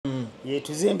ye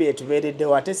tuzimbi etuberedde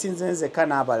wate sinzenze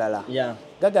kana abalala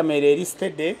gagamere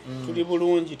listed tuli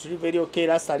bulungi tuli very okay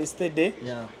lasa listed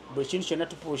bwe kintu kyonna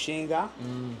tupushinga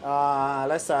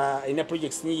lasa ina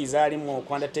projects nyingi zalimu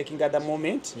kwanda taking at the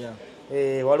moment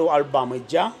waliwo album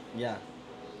ejja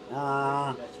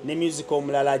ne music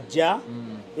omulala ajja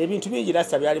ebintu bingi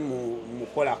lasa byali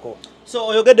mukolako. So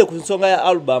oyogedde ku nsonga ya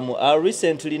album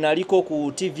recently naliko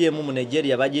ku TV mu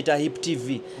Nigeria bagita Hip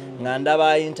TV nga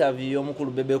ndaba interview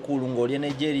y'omukulu Bebe Kulu ng'oli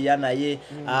Nigeria naye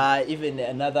even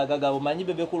another Gaga umanyi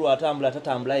Bebe Kulu atambula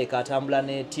tatambula atambula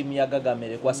ne team ya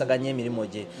Gagamere kwasaganya emirimu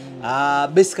gye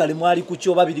basically mwali ku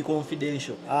kyo babiri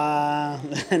confidential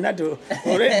nato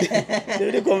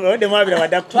already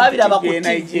mwabira twabira ku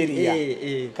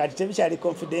Nigeria kati tebikyali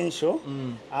confidential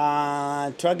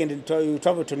twagende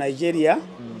travel to Nigeria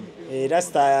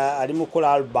Rasta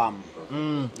alimukola album.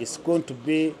 It's going to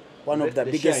be one of the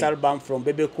biggest album from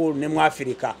Bebe Cool name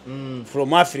Africa.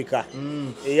 From Africa.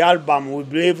 The album we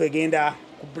believe again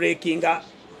breaking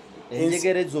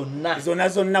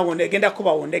zonna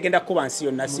wondegenda kuba nsi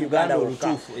yonna si Uganda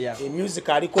wokka. Music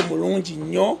aliko mulungi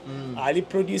nnyo ali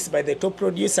produced by the top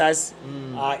producers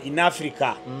in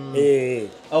Africa.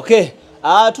 Okay.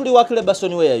 Tuli wa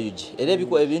Cleberson we yayuji. Era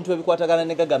ebintu ebikwatagana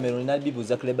ne Gagamero nina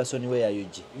bibuza Cleberson we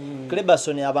yayuji.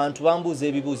 Cleberson abantu bambuza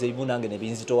ebibuza ebunange ne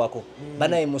binzito wako.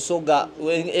 Bana emusoga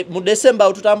mu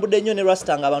December tutambudde nnyo ne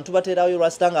Rastanga abantu baterayo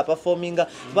Rastanga performinga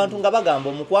abantu nga bagamba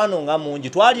omukwano nga mungi.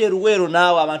 Twali eruwero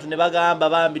naawe abantu ne bagamba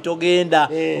bambi togenda.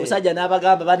 Omusajja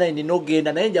n'abagamba bana ndi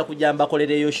nogenda naye nja kujamba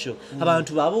kolereyo show.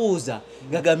 Abantu babuuza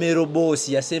Gagamero boss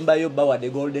yasembayo bawa the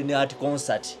Golden Heart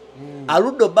concert.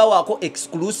 Aluddo bawako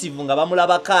exclusive nga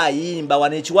bamulaba kayimba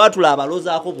wanekiwatula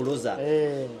abalozaako buloza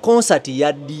concert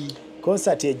yaddi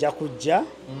concert ejja kujja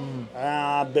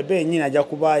Bebe nyina ajja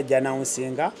kuba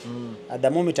announcing at the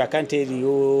moment I can't tell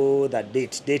you the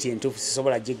date entuufu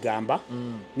sisobola gigamba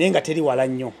naye nga teri wala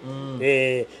nnyo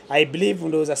I believe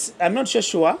I'm not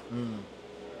sure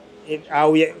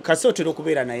kasotera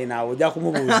okubeera naye naawe ojja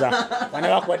kumubuuza wana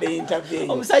bakwadde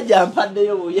interview omusajja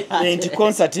ampaddeyo buya nti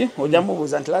concert ojja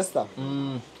mubuuza nti lasta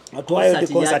atwayo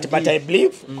the concert but I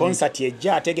believe concert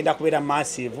ejja ategenda kubeera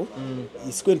massive.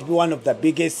 It's going to be one of the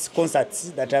biggest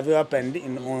concerts that have happened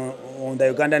on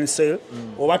the Ugandan soil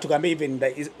oba tugambe even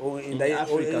in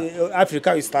the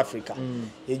Africa, East Africa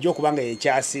ejja okubanga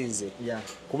ekyasinze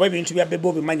kuba ebintu bya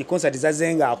Bebe bimanyi concert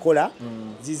zazenga akola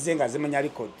zizenga zimanya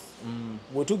records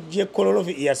bwetujje kololo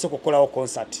yasoko kolawo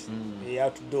concert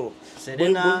outdoor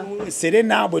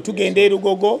Serena bwetugenda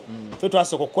erugogo fe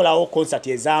twasoko kolawo concert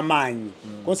ez'amaanyi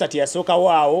concert yasoka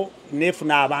waawo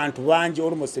nefuna abantu bangi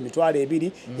almost emitwalo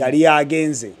 2 yali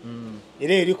yagenze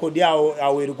era record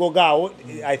yawo erugogo awo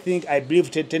I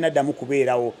believe tena damu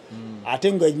kubeerawo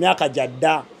ate ngo emyaka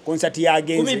jadda concert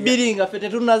yagenze 12 nga fete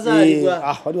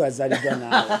tunazaalibwa wali wazaalibwa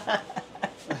nawe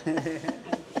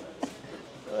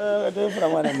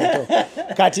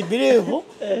kati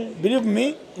believe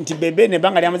me nti Bebe ne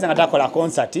banga lyamaze nga takola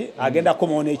concert agenda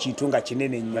komaona ekitunga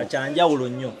kinene nnyo kyanjawulo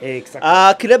nnyo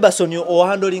Cleberson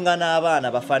ohandolinga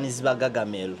n'abaana bafanizi ba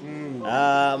Gagamero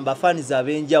bafanizi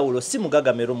ab'enjawulo si mu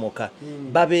Gagamero moka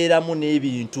babeeramu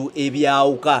n'ebintu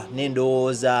ebyawuka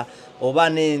n'endowooza oba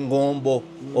n'engombo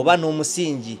oba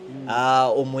n'omusingi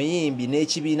omuyimbi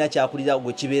n'ekibiina kyakulira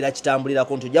gwe kibeera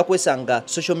kitambulirako nti ojja kwesanga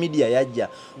social media yajja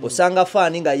osanga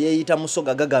faani nga yeeyita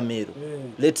Musoga Gagamero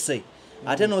let's say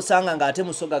ate n'osanga nga ate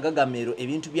Musoga Gagamero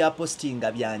ebintu bya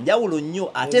postinga byanjawulo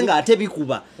nnyo ate nga ate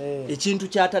bikuba ekintu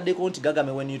kyataddeko nti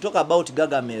Gagamero when you talk about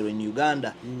Gagamero in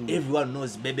Uganda everyone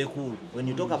knows Bebe Cool when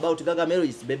you talk about Gagamero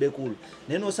it's Bebe Cool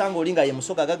naye n'osanga olinga ye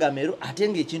Musoga Gagamero ate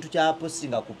nga ekintu kya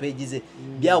postinga ku page ze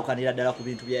byawukanira ddala ku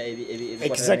bintu bya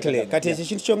exactly kati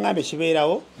ekintu ky'ongambe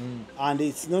kibeerawo and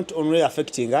it's not only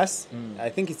affecting us I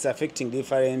think it's affecting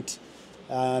different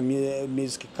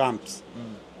music camps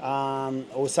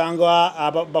osanga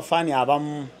bafani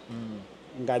abamu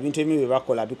nga bintu ebimu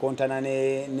bakola bikontana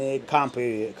ne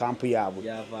camp yaabwe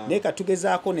naye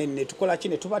katugezaako ne tukola ki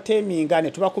ne tubateeminga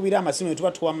ne tubakubira amasimu ne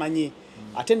tuba tuwamanyi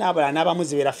ate n'abalala n'abamu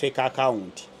zibeera fake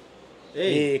account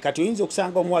kati oyinza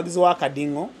okusanga omuwagizi wa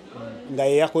Kadingo nga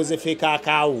ye yakoze fake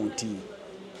account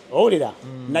owulira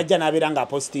najja n'abeera nga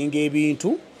apostinga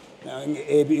ebintu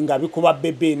nga bikuba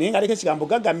Bebe naye nga aleka ekigambo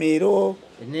Gagamero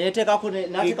n'ateekako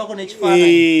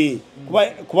n'ekifaananyi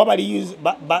kuba bali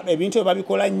ebintu ebyo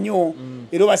babikola nnyo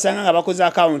era basanga nga bakoze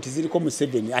account ziriko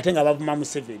Museveni ate nga bavuma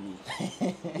Museveni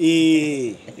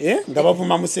nga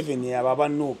bavuma Museveni abo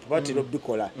abanupu batera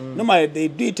obikola normally they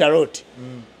do it a lot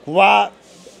kuba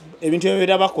ebintu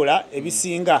ebyo bakola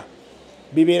ebisinga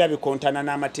bibeera bikontana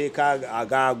n'amateeka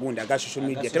agagunda aga social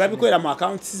media tebabikolera mu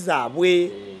accounts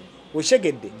zaabwe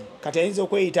oshegedde kati ayinza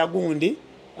okweyita gundi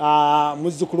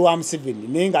muzzukulu wa Museveni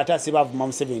naye ng'ate asibavuma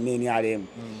Museveni n'NRM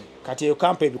kati eyo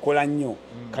kampu ebikola nnyo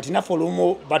kati naffe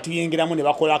olumu batuyingiramu ne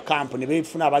bakola kampu ne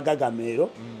befuna abagagameero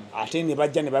ate ne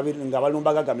bajja nga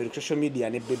balumba gagameero ku social media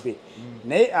ne Bebe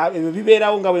naye ebyo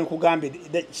bibeerawo nga bwe nkugambye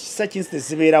such instance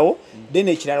zibeerawo then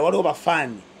ekirala waliwo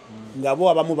bafaani nga bo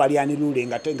abamu balyanirule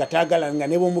nga taagala nga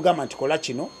ne bomugamba nti kola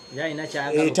kino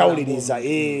tawuliriza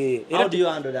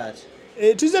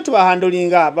tuze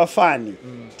tubahandolinga bafaani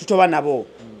tutoba nabo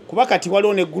kuba kati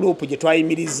waliwo ne group gye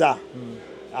twayimiriza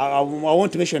I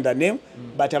won't mention the name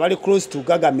but abali close to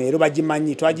Gagameero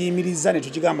bagimanyi twagiyimiriza ne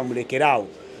tukigamba mulekeraawo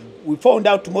we found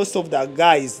out most of the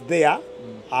guys there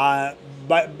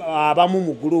abamu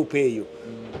mu group eyo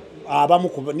abamu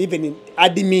even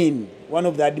admin one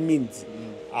of the admins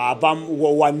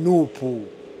abamu wanupu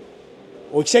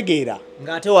okitegeera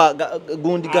ngate wa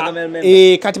gundi Gagameero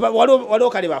member kati waliwo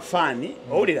kale bafani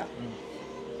owulira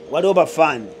waliwo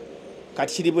bafani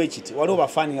kati kiribo ekiti waliwo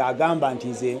bafani agamba nti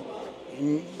nze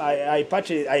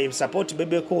I support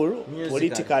Bebe Cool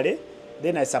politically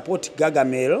then I support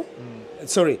Gagameero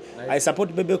sorry I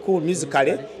support Bebe Cool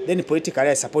musically then politically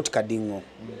I support Kadingo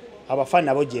abafani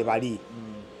nabo gye bali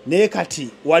naye kati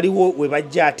waliwo we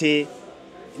bajja ate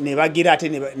ne bagira ate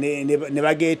ne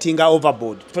bagetinga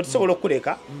overboard tusobola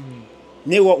okuleka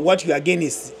ne what you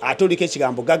against atolika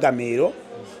ekigambo Gagameero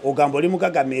ogamba oli mu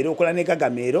Gagameero okola ne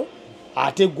Gagameero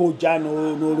ate gojja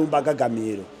n'olumba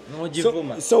Gagameero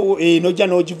so nojja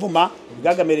n'ogivuma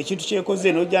Gagameero ekintu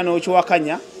kyekoze nojja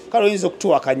n'okiwakanya kale oyinza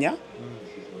okutuwakanya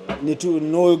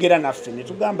n'oyogera naffe ne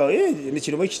tugamba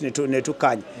nekirobo eki ne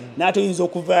tukanya n'ate oyinza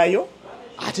okuvaayo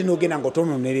ate n'ogenda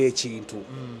ng'otonoonera ekintu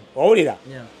owulira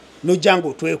nojja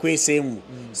ng'otwekweseemu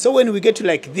so when we get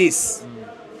like this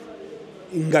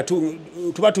nga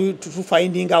tuba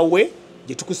tufindinga we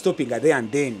gye tukustoppinga there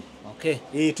and then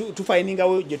tufindinga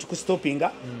we gye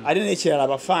tukustoppinga ate n'ekirala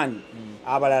abafaani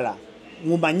abalala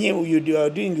mumanye you are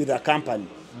doing with a company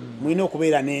mulina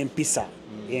okubeera n'empisa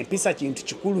empisa kintu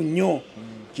kikulu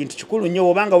nnyo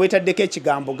obanga weetaddeko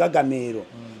ekigambo Gagameero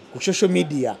ku social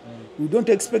media we don't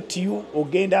expect you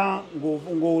ogenda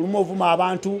ng'olumu ovuma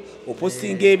abantu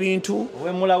opostinga ebintu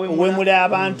owemula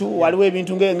abantu waliwo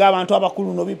ebintu ng'abantu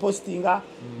abakulu n'obipostinga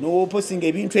n'opostinga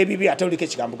ebintu ebibi ate oliko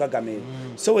ekigambo Gagameero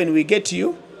so when we get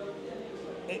you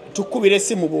tukubira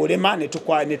essimu bwolema ne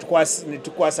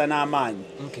tukwasa n'amaanyi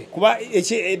kuba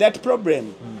that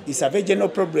problem is a very general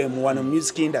problem one of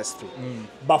music industry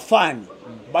bafaani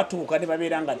batuuka ne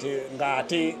babeera nga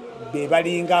ate be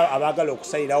balinga abaagala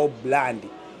okusalirawo brand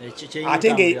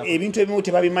ate ng'ebintu ebimu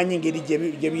tebabimanyi ngeri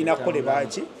gye birina kukolebwa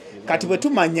ki kati bwe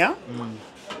tumanya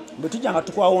bwe tujja nga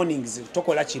tukwa warnings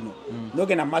tokola kino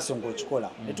n'ogenda mu maaso ng'okikola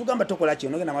ne tugamba tokola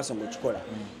kino n'ogenda mu maaso ng'okikola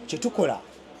kye tukola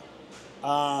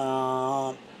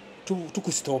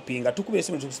tukustoppinga tukubira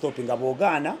essimu tukustoppinga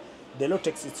bw'ogaana the law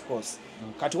takes its course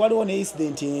kati waliwo ne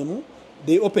incident emu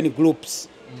they open groups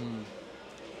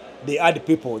they add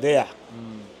people there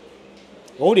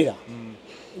owulira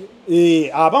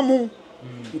abamu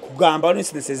kugamba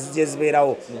incidents zijje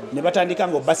zibeerawo ne batandika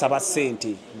ng'obasaba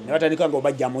ssente ne batandika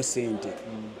ng'obajjamu ssente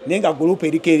naye nga group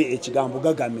eriko ekigambo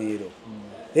Gagameero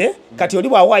kati oli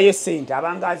bw'awaayo ssente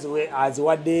abanga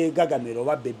aziwadde Gagameero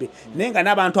oba Bebe naye nga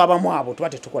n'abantu abamu abo tuba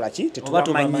tetukola ki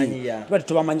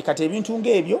tetubamanyi kati ebintu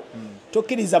ng'ebyo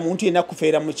tokkiriza muntu yenna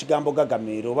kufeera mu kigambo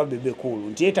Gagameero oba Bebe Cool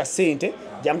nti yeeta ssente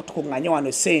jangu tukuŋŋanye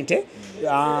wano ssente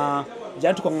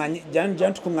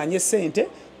jangu tukuŋŋanye ssente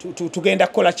tugenda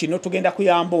kukola kino tugenda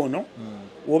kuyamba ono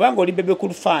obanga oli Bebe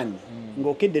Cool fan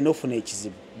ng'okedde n'ofuna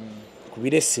ekizibu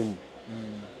kubira essimu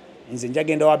nze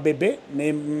njagenda wa Bebe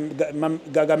ne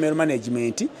Gagameero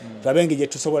management twabenga gye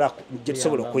tusobola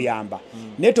okuyamba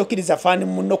naye tokkiriza faani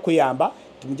munno okuyamba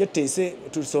tumuje tuteese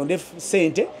tusonde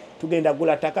ssente tugenda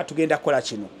gula ttaka tugenda kukola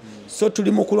kino so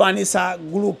tuli mu kulwanisa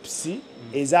groups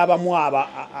ez'abamu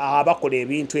abakola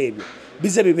ebintu ebyo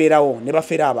bize bibeerawo ne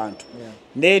bafera abantu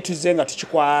naye tuze nga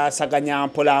tukikwasaganya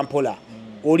mpola mpola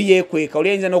oli yeekweka oli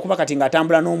ayinza n'okuba kati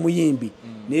ng'atambula n'omuyimbi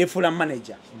neyefuula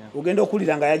manager ogenda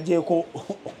okulira nga yagjeeko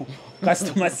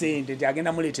customer sente nti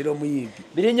agenda muleetera omuyimbi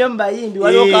biri nnyo mu bayimbi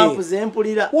waliwo kampu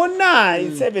zempulira wonna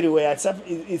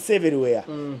it's everywhere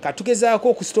katugezaako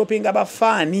okustoppinga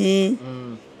bafaani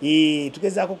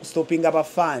tugezaako okustoppinga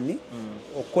bafaani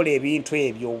okukola ebintu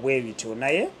ebyo bwe bityo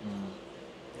naye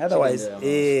otherwise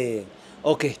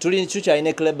Okay, tuli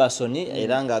tukyalina Clebasoni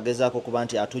era ng'agezaako kuba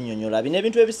nti atunnyonnyola bino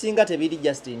ebintu ebisinga tebiri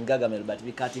just in Gagamel but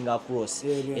be cutting across.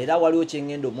 Era waliwo kye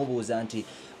ngenda omubuuza nti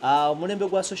omulembe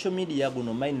gwa social media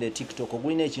guno mainly TikTok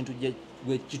ogulina ekintu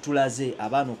gwe kitulaze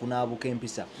abaana okunaabuka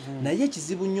empisa. Naye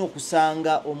kizibu nnyo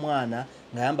okusanga omwana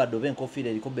ng'ayambadde oba enkofiira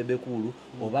eriko Bebe Cool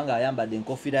oba ng'ayambadde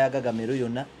enkofiira ya Gagamel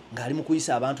yonna ng'ali mu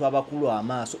kuyisa abantu abakulu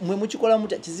amaaso. Mmwe mukikola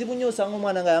mutya? Kizibu nnyo osanga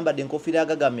omwana ng'ayambadde enkofiira ya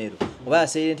Gagamel oba ya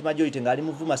Silent Majority ng'ali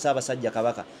muvuma Ssaabasajja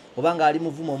Kabaka oba ng'ali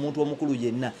muvuma omuntu omukulu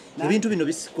yenna. Ebintu bino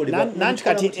bisikolebwa. Nanti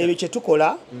kati ebyo kye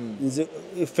tukola nze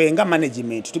ffe nga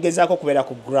management tugezaako okubeera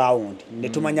ku ground ne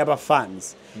tumanya ba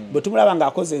fans. Bwe tumulaba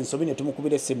ng'akoze ensobi ne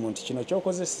tumukubira essimu nti kino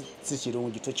ky'okoze si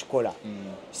kirungi tukikola.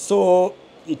 So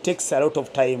it takes a lot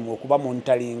of time okuba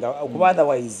monitoringa okuba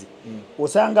otherwise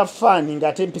osanga fan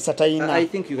ng'ate empisa tayina. I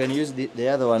think you can use the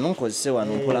other one nkozese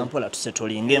wano mpola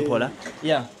tusetolinga empola.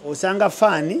 Yeah. Osanga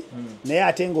fan naye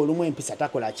ate ng'olumu empisa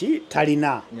takola ki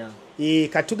talina.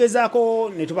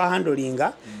 Katugezaako ne tuba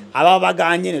handlinga ababa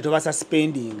baganye ne tuba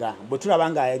suspendinga bwe tulaba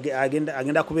nga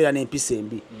agenda kubeera n'empisa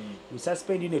embi. We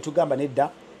suspend ne tugamba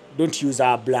nedda don't use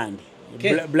our brand.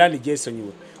 Brand Jason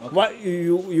you. Okay. What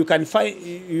you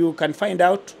can find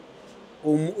out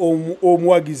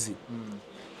omwagizi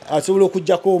asobola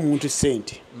okujjako omuntu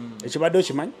sente ekibadde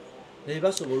okimanyi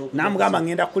namugamba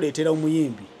ngenda kuleetera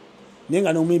omuyimbi naye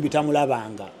nga n'omuyimbi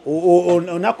tamulabanga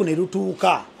onaku ne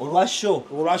lutuuka olwa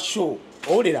show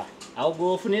owulira awo gwe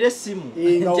ofunira essimu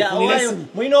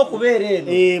mulina okubeera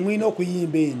eno mulina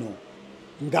okuyimba eno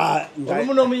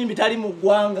olumu omuyimbi tali mu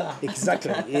ggwanga.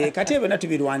 Exactly. Kati ebyo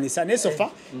natubirwanisa naye sofa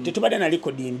tetubadde na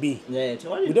likodi mbi.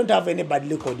 We don't have any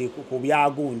bad record ku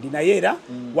byagundi naye era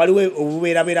waliwo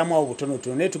obubeerabeeramu awo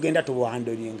butonotono naye tugenda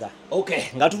tubuhandolinga. Okay,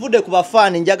 nga tuvudde ku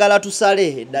bafaani njagala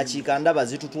tusale eddakiika ndaba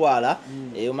zitutwala.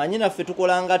 Omanyi naffe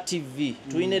tukolanga TV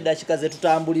tulina eddakiika ze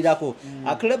tutambulirako.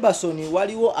 Clebasoni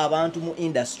waliwo abantu mu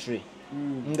industry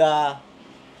nga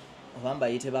abamba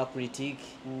yite ba critic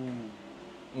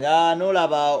nga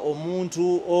nolaba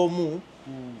omuntu omu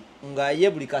nga ye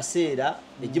buli kaseera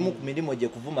egimu ku mirimu gye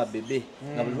kuvuma Bebe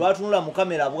nga buli lwatunula mu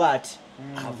kamera bw'ati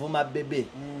avuma Bebe.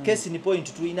 Case ni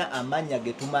point tulina amanya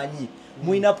ge tumanyi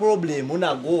muina problem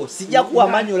nago sijja kuwa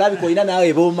amanyi olabiko ina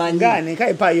nawe bomanyi ngane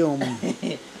kai pa yomu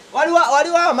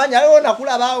waliwo amanya ayo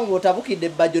nakulaba ngo otabukidde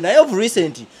Bajjo naye of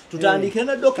recent tutandike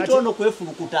na dokita ono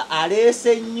kwefulukuta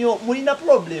alese nnyo mulina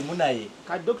problem naye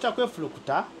ka dokita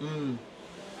kwefulukuta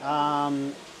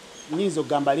nizo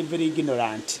gamba ali very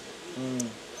ignorant.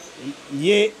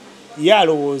 Ye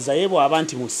yalowooza yebo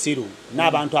abantu musiru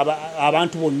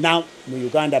n'abantu bonna mu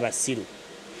Uganda basiru.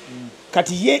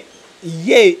 Kati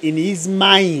ye in his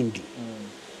mind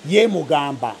ye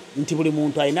mugamba nti buli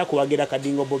muntu alina kuwagira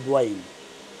Kadingo Bobi Wine.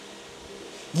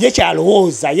 Ye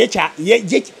kyalowooza ye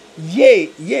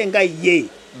nga ye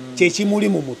kyekimuli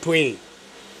mu mutwe.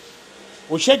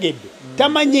 Oshegedde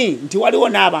tamanyi nti waliwo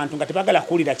n'abantu nga tebagala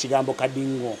kuwulira kigambo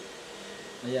Kadingo.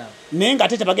 Naye nga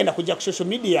ate tebagenda kujja ku social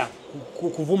media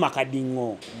kuvuma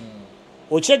Kadingo.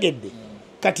 Okyegedde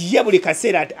kati ye buli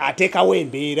kaseera ateekawo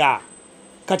embeera.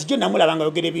 Kati jo namulaba nga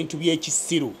yogera ebintu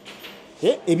by'ekisiru.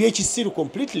 Eby'ekisiru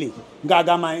completely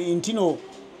ng'agamba ntino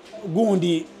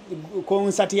gundi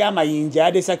concert y'amayinja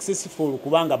yadde successful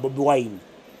kubanga Bobi Wine.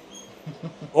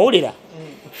 Owulira?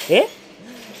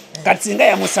 Kati singa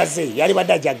yamusaze yali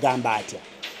badde ajja gamba atya.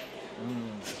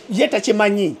 Ye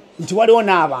takimanyi nti waliwo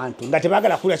n'abantu nga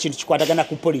tebagala kuwulira kintu kikwatagana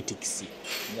ku politics.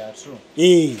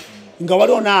 Nga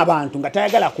waliwo n'abantu nga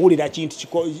tayagala kuwulira kintu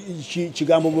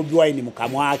kigambo Bobi Wine mu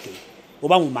kamwa ke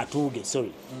oba mu matuge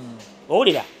sorry.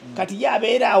 Owulira? Kati ye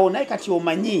abeera awo naye kati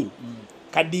omanyi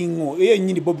Kadingo eyo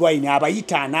nnyini Bobi Wine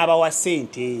abayita n'abawa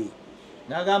ssente.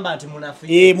 N'agamba nti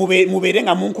munafiye. Mubeere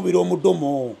nga munkubira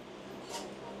omudomo.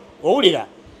 Owulira?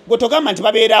 Gotogamba nti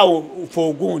babeerawo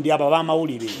fo gundi aba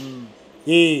bamawulire.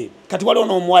 Kati waliwo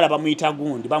n'omuwala bamuyita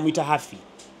gundi bamuyita Hafi.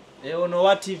 Ono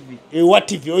wa TV. Wa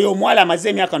TV oyo omuwala amaze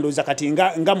emyaka ndowooza kati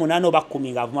nga 8 oba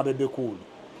 10 ng'avuma Bebe Cool.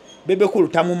 Bebe Cool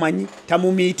tamumanyi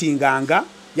tamumiitinganga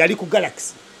yali ku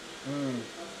Galaxy.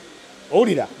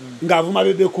 Owulira ng'avuma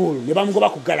Bebe Cool ne bamugoba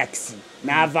ku Galaxy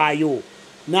n'avaayo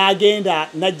n'agenda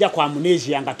n'ajja kwa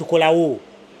Amnesia nga tukolawo.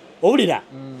 Owulira?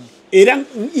 Era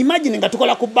imagine nga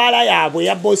tukola ku bbaala yaabwe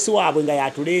ya boss waabwe nga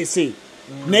yatuleese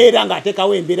neera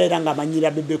ng'ateekawo embeera era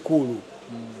ng'amanyira Bebe Cool.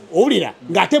 Owulira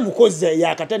ng'ate mukozi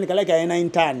yakatandika like ya 9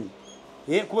 ton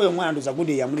kuba oyo mwana ndoza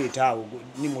gundi yamuleeta awo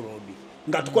ni Mulobi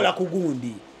nga tukola ku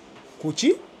gundi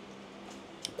kuki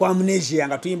kwa Amnesia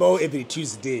nga tuyimbawo every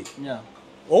Tuesday.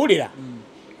 Owulira?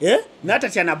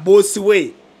 N'atatya na boss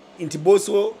we nti boss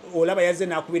we olaba yazze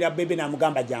n'akubira Bebe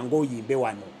n'amugamba jangu oyimbe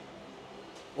wano.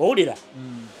 Owulira?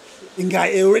 nga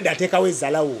already atekawo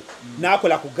ezalawo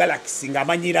nakola ku Galaxy nga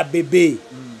amanyira Bebe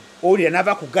owulira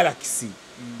nava ku Galaxy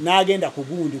n'agenda ku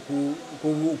gundi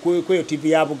kweyo TV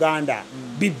ya Buganda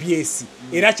BBS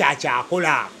era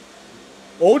kyakyakola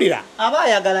owulira aba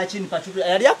ayagala kini pachulu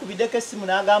yali akubiddeko essimu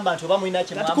n'agamba nti oba mulina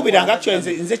kye natukubiranga kyo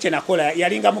nze kye nakola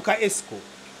yalinga muka Esco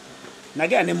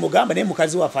nagera ne mugamba ne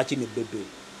mukazi wa Fakine Bebe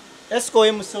Esco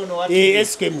MC ono wati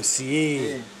Esco MC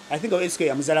I think Esco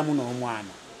yamuzala muno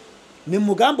omwana ne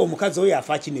mugamba omukazi oyo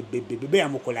Fakine Bebe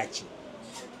yamukola ki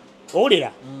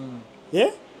owulira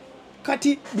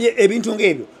kati ebintu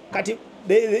ng'ebyo kati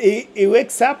he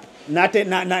wakes up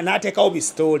n'ateekawo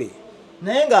bistoole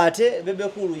naye ng'ate Bebe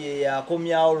Kulu ye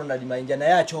yakomyawo Ronald Mayinja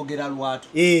naye akyogera lwatu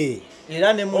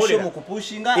era ne musho mu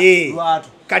kupushinga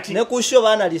lwatu ne kusho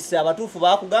baanalise abatuufu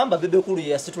baakugamba Bebe Kulu ye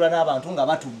yasitula n'abantu nga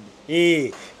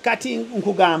batudde kati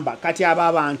nkugamba kati aba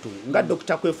abantu nga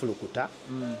Dr. Kwefulukuta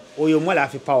oyo mwala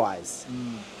afi powers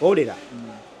owulira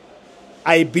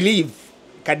I believe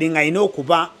Kadingo alina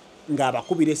okuba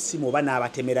ng'abakubira essimu oba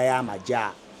n'abatemera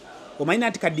y'amajja omanyi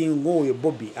nti Kadingo oyo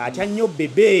Bobi atya nnyo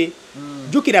Bebe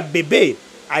jjukira Bebe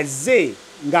azze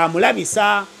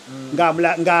ng'amulabisa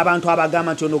ng'abantu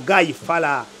abagamba nti ono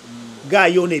gayifala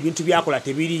gayoona ebintu byakola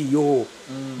tebiriiyo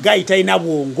gayi talina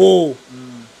bwongo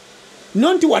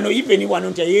nonti wano even wano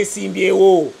nti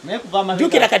yeesimbyewo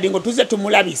jjukira Kadingo tuze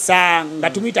tumulabisa nga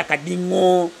tumuyita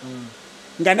Kadingo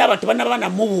nga n'abantu banaba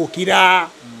banamubuukira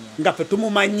nga ffe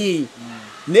tumumanyi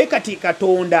naye kati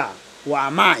Katonda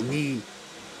w'amaanyi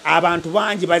abantu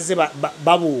bangi bazze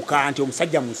babuuka nti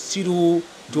omusajja musiru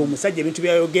nti omusajja ebintu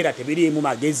byayogera tebiriimu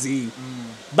magezi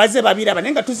bazze babiraba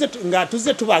naye nga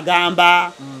tuzze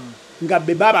tubagamba nga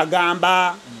Bebe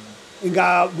abagamba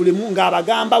nga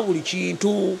abagamba buli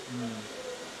kintu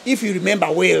if you remember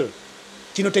well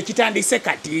kino tekitandise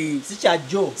kati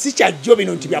si kyajjo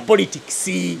bino nti bya politics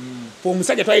fe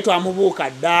omusajja twali twamubuuka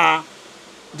dda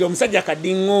nti omusajja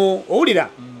Kadingo owulira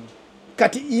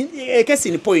kati case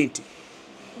in point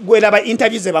gwe laba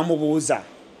interviews ebamubuuza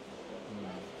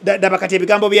daba kati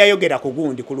ebigambo byayogera ku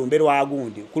gundi kulumberwa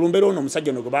gundi kulumbero ono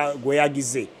omusajja ono gwe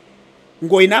yagize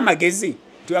ng'olina amagezi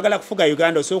tuyagala kufuga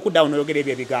Uganda osooka okuddawo n'oyogera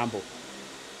ebyo ebigambo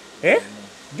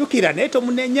jjukira naye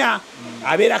tomunenya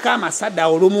abeerako amasada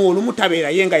olumu tabeera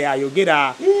ye nga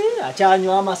yayogera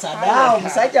akyanywa amasada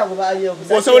omusajja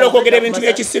osobola okwogera ebintu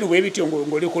by'ekisiru bwe bityo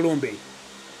ng'oli kulumbe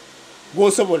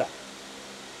gwosobola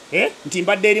nti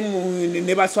mbadde eri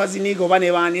ne baswaziniga oba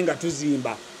ne baani nga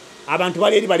tuzimba abantu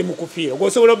bali eri bali mu kufiira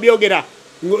gwosobola obyogera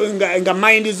nga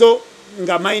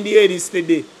mind yo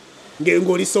erisitedde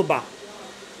ng'oli soba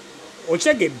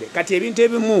okitegedde kati ebintu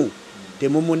ebimu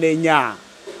temumunenya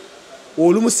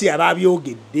olumu si aba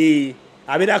abyogedde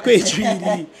abeerako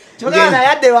ekibiri kyogana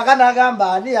yadde waka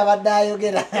n'agamba ani abadde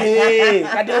ayogera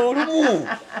kati olumu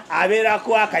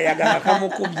abeerako akayaga nga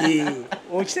kamukubye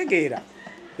okitegeera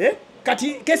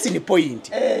kati case in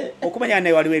point okumanya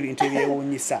naye waliwo ebintu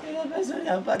ebyewuunyisa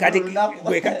kati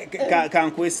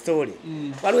kankuwe story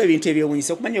waliwo ebintu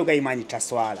ebyewuunyisa okumanya ogayimanyi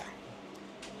taswala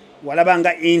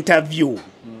walabanga interview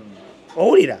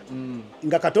owulira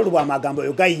nga katolu bwa magambo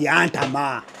oyo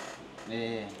gayantama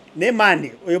ne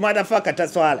mani oyo motherfucker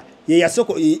taswala ye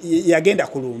yasoko yagenda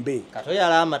kulumbe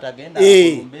katoyalama tagenda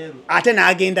kulumberu ate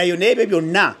n'agendayo n'ebyo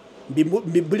byonna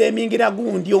bibulemingira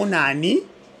gundi onani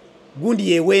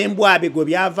gundi yewembwa abego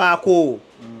byavaako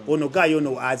ono gayo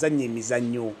ono azanye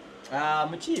emizannyo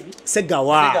mukibi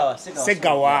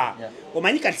Segawa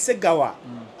omanyi kati Segawa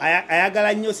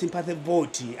ayagala nnyo sympathy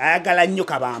vote ayagala nnyo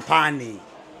kabampane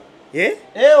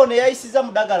ono yayisiza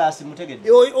mudagalasi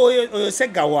mutegedde oyo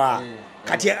Segawa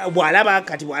kati bwalaba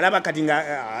kati nga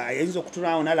yinza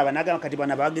okutulawo nalaba nagamba kati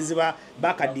bana bagezi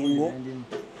ba Kadingo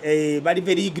bali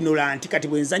very ignorant kati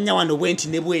bwenzanya wano bwenti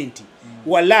ne bwenti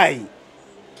wallahi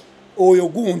oyo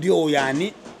gundi oyo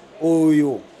ani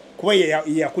oyo kuba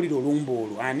yakulira olumbo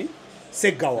olwo ani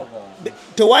Segawa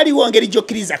tewaliwo ngeri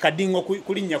gyokiriza Kadingo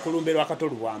kulinnya kulumberwa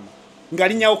akatolubwama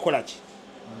ngalinyawo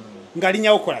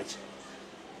kolaki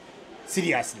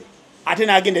seriously ate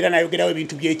n'agendera n'ayogerawo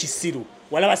ebintu by'ekisiru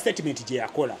walaba statement gye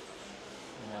yakola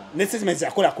ne statement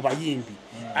yakola ku bayimbi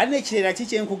alina ekireera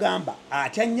kikyenkugamba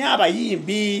atya nnyo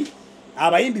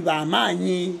abayimbi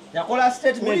b'amaanyi yakola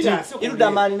statement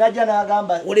irudamani najja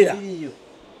n'agamba iriyo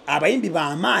abayimbi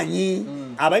b'amaanyi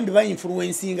abayimbi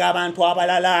ba-influencinga abantu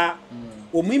abalala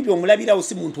omuyimbi omulabirawo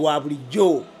si muntu wa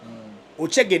bulijjo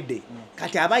okyegedde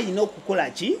kati aba alina okukola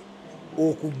ki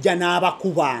okujja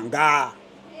n'abakubanga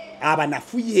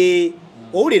abanafuye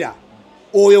owulira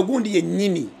oyo gundi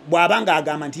yennyini bw'abanga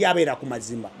agamba nti yabeera ku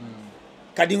mazima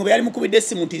Kadingo bwe yali mukubidde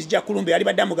essimu nti zijja kulumba yali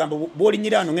badde amugamba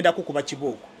bw'olinyira wano ngenda kukuba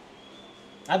kibooko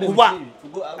kuba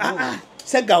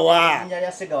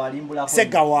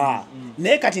segawa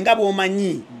naye kati nga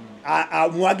bw'omanyi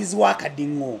omuwagizi wa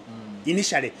Kadingo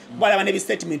initially bwalaba ne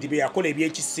statement bye yakola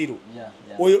ebyekisiru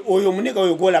oyo omunega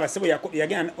oyo golaba sebo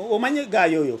yagenda omanyi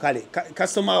gayo oyo kale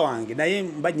customer wange naye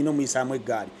mbanyina omuyisaamu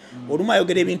eggaali oluma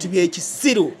ayogera ebintu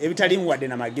byekisiru ebitali muwadde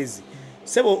na magezi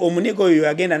sebo omunega oyo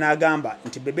yagenda n'agamba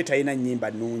nti Bebe talina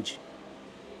nnyimba nnungi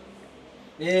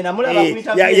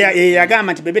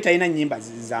yagamba nti Bebe talina nnyimba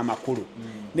z'amakulu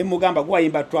ne mugamba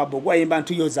gwayimba twabo gwayimba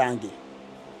ntuyo zange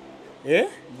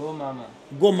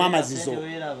go mama zizo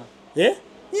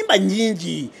nyimba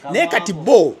nyingi naye kati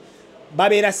bo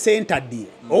babeera centered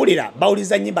owulira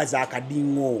bawuliza nyimba za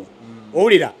Kadingo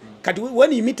owulira kati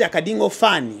when you meet a Kadingo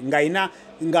fan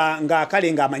nga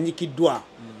kale nga amanyikiddwa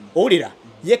owulira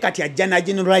ye kati ajja na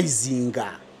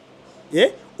generalizinga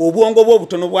obwongo bwo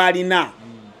butono bwalina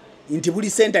nti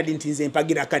buli centered nti nze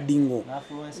mpagira Kadingo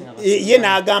ye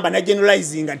n'agamba na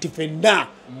generalizinga nti fenna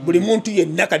buli muntu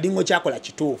yenna Kadingo kyakola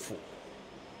kituufu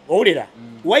owulira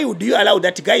why would you allow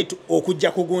that guy to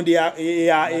okujja ku gundi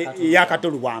ya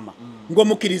Katolubwama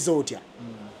ng'omukiriza otya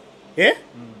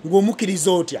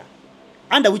ng'omukiriza otya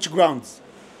under which grounds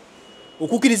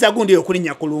okukiriza gundi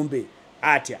okulinya kulumbe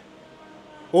atya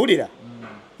owulira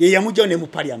ye yamujjawo ne mu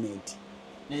parliament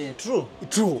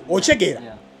true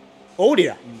okyegera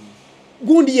owulira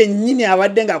gundi yennyini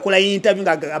abadde ng'akola interview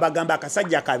ng'abagamba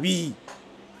akasajja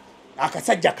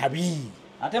kabi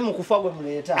ate mukufa gwe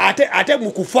muleta ate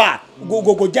mukufa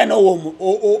gogojja n'owo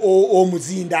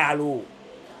omuzindaalo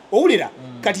owulira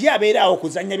kati yabeera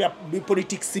okuzanya bya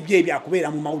politics bye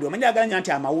byakubeera mu mawulire omanya aganya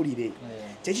nti amawulire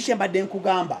kyeki kye mbadde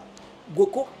nkugamba gwe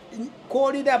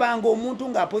koolira banga omuntu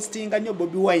ng'apostinga nnyo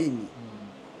Bobi Wine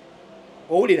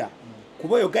owulira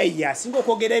kuba oyo gayi yasinga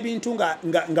okwogera ebintu nga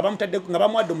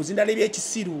bamuwadde omuzindaalo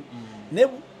ebyekisiru ne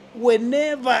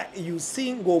whenever you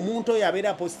see ng'omuntu oyo abeera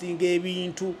apostinga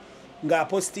ebintu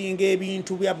ng'apostinga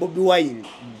ebintu bya Bobi Wine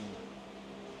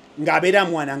ng'abeera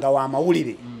mwana nga wa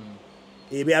mawulire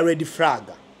ebya red flag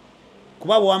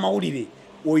kuba bwa mawulire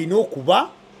oyina okuba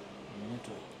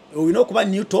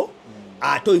neutral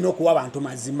ate oyina okuwa abantu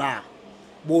mazima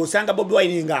bw'osanga Bobi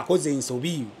Wine ng'akoze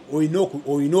ensobi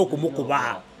oyina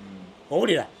okumukuba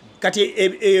owulira kati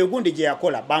egundi gye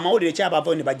yakola bamawulire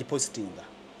kyabavayo ne bagipostinga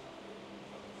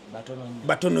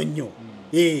batono nnyo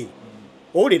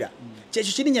owulira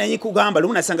kyekyo kiri nyanyi kugamba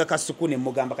lumu nasanga Kasuku ne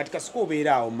mugamba kati Kasuku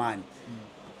obeera awo maani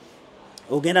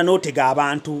ogenda n'otega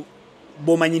abantu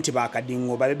bomanyi nti ba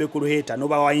Kadingo Bebe ku luheeta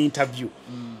n'obawa interview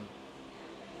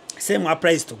same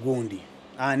applies to gundi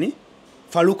ani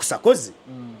Faluku Sakozi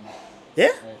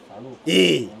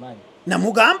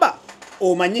namugamba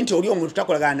omanyi nti oli omuntu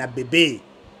takolagana na Bebe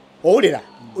owulira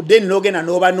then n'ogenda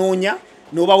n'obanoonya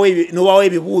n'obawa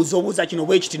ebibuuzo obuuza kino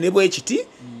bwekiti ne bwekiti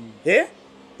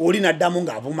oli naddamu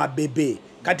ng'avuma Bebe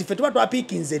kati ffe tuba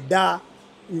twapiikinze dda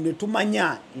ne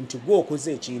tumanya nti gwe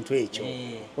okoze ekintu ekyo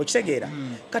okitegeera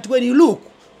kati when you look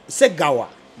Segawa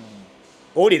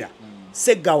owulira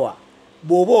Segawa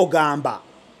bw'oba ogamba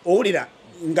owulira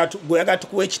nga gweyaga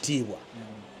tukuwa ekitiibwa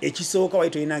ekisooka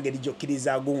wali tolina ngeri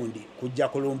gy'okkiriza gundi kujja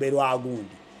kulumberwa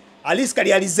gundi alisi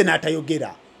kali alizze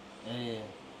n'atayogera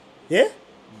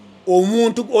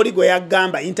omuntu oli gwe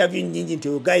yagamba interview nnyingi nti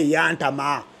ogaye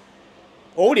yantama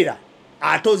owulira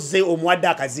atoze omuwadde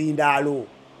akazindaalo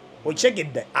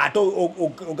okigedde ate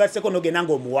ogasseko n'ogenda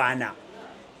ng'omuwaana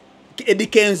Eddie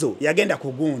Kenzo yagenda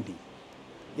ku gundi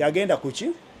yagenda ku ki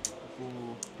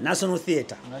National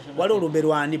Theatre wali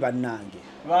olumberwani bannange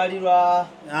lwali lwa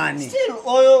ani still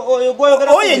oyo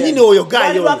goyogera oyo nyine oyo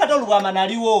gayo Katolubwama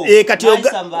naliwo kati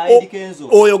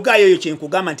oyo gayo oyo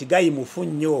kyenkugamba nti gayi mufu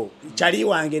nnyo kyali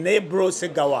wange naye bro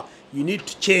Segawa you need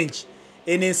to change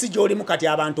enensi gy'olimu kati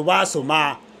abantu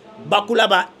basoma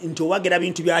bakulaba nti owagera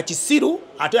bintu bya kisiru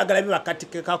ate oyagala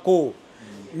bibakatikekako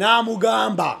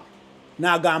n'amugamba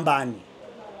n'agamba ani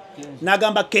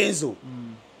n'agamba Kenzo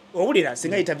owulira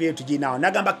singa interview tuginawo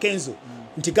n'agamba Kenzo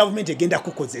nti government egenda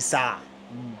kukozesa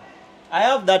I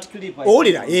have that clip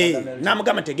owulira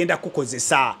n'amugamba tegenda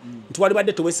kukozesa nti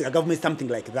walibadde towesiga government something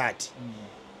like that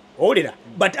owulira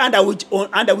but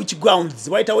under which grounds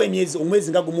wayitawo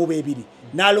omwezi nga gumu ebiri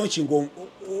n'alaunching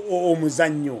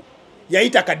omuzannyo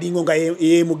yayita Kadingo nga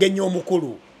ye mugenyi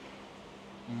omukulu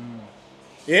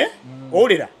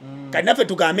owulira kati naffe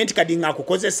tugambe nti Kadingo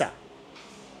akukozesa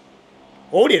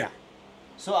owulira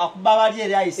so akuba wali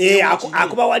eri ayise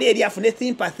akuba wali eri afune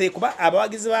sympathy kuba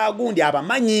abawagizi ba gundi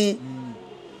abamanyi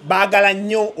baagala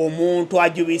nnyo omuntu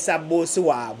ajubisa bosi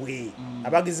waabwe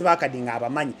abawagizi ba Kadingo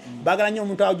abamanyi baagala nnyo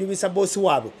omuntu ajubisa bosi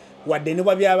waabwe wadde ne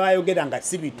bwabyabayogera nga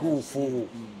si bituufu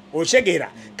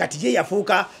oshegera kati ye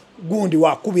yafuuka gundi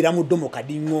wakubira mu ddomo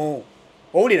Kadingo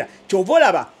owulira kyova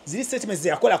olaba ziri statements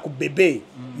yakola ku Bebe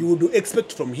you would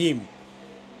expect from him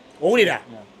owulira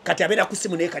kati abeera ku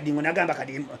simu ne Kadingo nagamba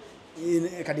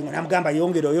Kadingo namugamba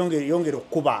yongera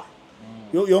okuba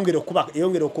yongera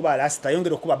okuba lasta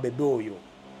yongera okuba Bebe oyo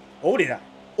owulira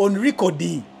on record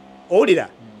owulira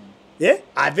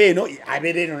aveeno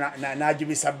abeereno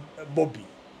n'ajubisa Bobi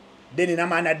then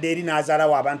namana deri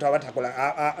n'azaalawo abantu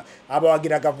abatakola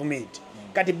abawagira government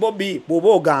kati Bobi bw'oba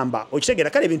ogamba okitegera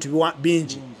kale ebintu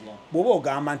bingi bw'oba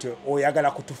ogamba nti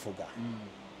oyagala kutufuga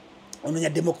ononya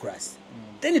democracy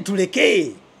then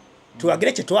tuleke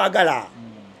tuwagire kye twagala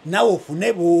nawe ofune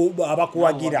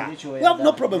abakuwagira we have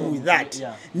no problem with that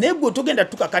nebwe tugenda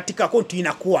tukakatikako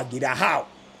ntuyina kuwagira how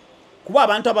kuba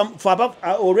abantu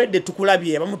already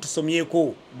tukulabye abamu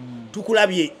tusomyeko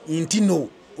tukulabye intino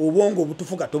obwongo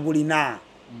obutufuga tobulina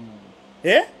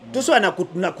tosobola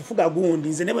nakufuga gundi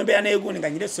nze ne bwe mbeera n'egundi nga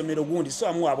nyira essomero gundi so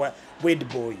amuwa bwed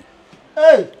boy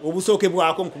obusooke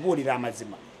bwako nkubuulira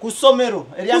amazima ku ssomero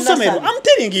I'm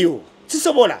telling you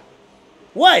sisobola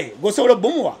why gosobola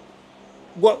obbumuwa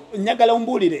njagala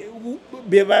ombuulire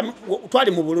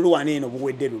twali mu bululu wano eno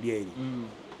buwedde luli eri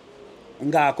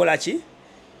ng'akola ki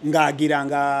ng'agira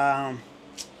nga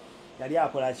yali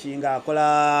akola ki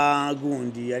ng'akola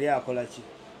gundi yali akola ki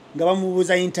nga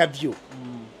bamubuuza interview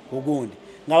ku gundi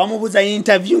nga bamubuuza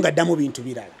interview ng'addamu bintu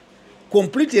birala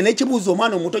completely n'ekibuuzo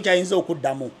omwana omuto kyayinza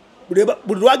okuddamu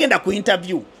buli lwagenda ku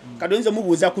interview kati oyinza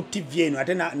omubuuza ku TV eno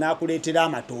ate n'akuleetera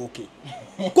amatooke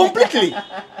completely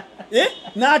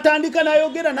n'atandika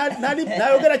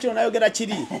n'ayogera kino n'ayogera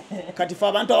kiri kati fe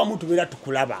abantu abamu tubeera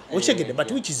tukulaba okitegedde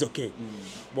but which is okay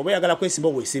bw'oba oyagala kwesimba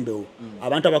obwesimbewo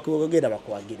abantu abakwogera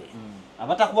bakwagire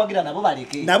abatakuwagira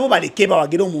nabo baleke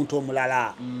bawagire omuntu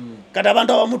omulala kati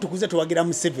abantu abamu tukuze tuwagira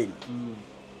mu 7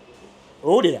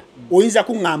 owulira oyinza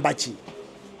kuŋŋamba ki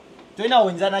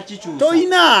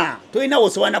toyina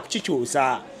wosobola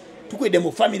nakukikyusa tukwedde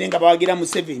mu famire nga bawagira mu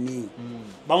 7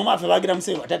 bamumaffe bawagira mu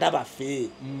 7 batata baffe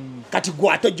kati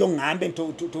gwe ate ojja oŋŋambe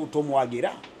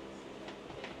tomuwagira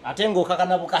ate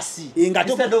ng'okakana bukasi nga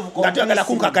toyagala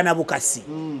kunkakana bukasi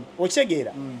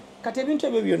okitegeera kati ebintu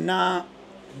ebyo byonna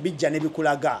bijja ne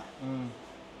bikulaga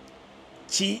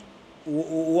ki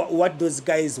what those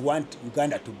guys want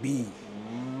Uganda to be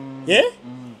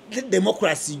the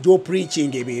democracy jo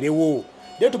preaching ebeerewo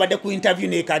lero tubadde ku interview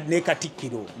ne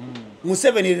Katikkiro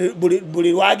Museveni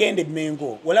buli lwagenda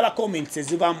Mengo olaba comments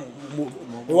eziva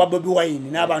ewa Bobi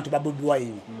Wine n'abantu ba Bobi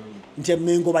Wine nti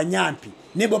Mengo banyampi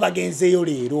nebo bagenzeyo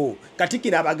leero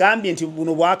Katikkiro abagambye nti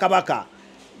buno bwakabaka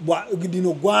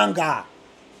dino gwanga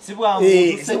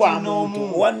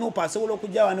sibwamuntu wanupa asobola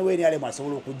okujja wano weeni alemu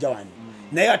asobola okujja wano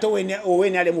naye ate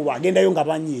oweeni alemu bagendayo nga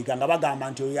banyiiga nga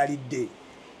bagamba nti oyo yalidde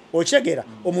okitegeera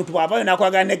omuntu bw'avaayo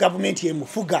n'akwagala ne gavumenti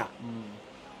emufuga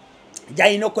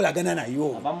gy'alina okukolagana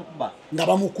nayo nga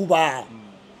bamukuba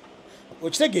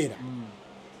okitegeera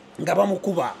nga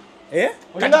bamukuba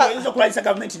kati oyinza okulwanyisa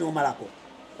gavumenti n'omalako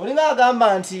olinga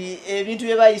agamba nti ebintu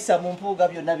bye bayisa mu mpuuga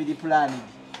byonna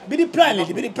biri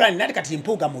planning nati kati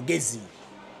mpuuga mugezi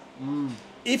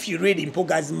if you read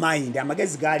mpuuga's mind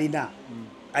amagezi g'alina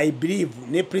I believe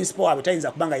ne principle waabwe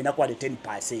tayinza kuba nga alina kwali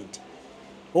 10%.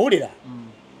 Owulira?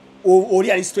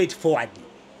 Oli ali straight forward.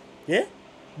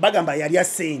 Bagamba yali ya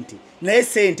sente. Naye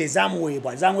sente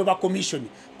zamuweebwa commission.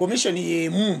 Commission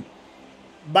yemu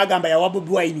bagamba ya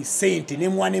Bobi Wine sente ne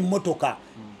mwana emmotoka.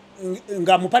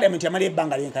 Nga mu parliament yamali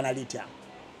ebbanga lyenkana litya.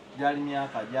 Jali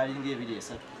myaka jali ngebiri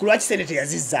esatu. Kulwaki sente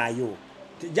yazizaayo.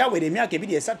 Jawere emyaka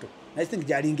 2-3. I think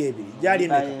jali ngebiri. Jali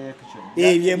emeka.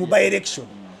 Ye mu by election.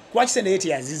 Kulwaki sente yeti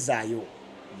yazizaayo.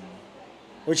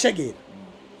 Okitegeera.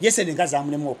 Yesene nga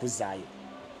zamulemu okuzaayo.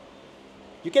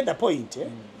 You get the point,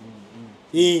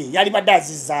 yali badde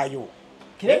azizaayo.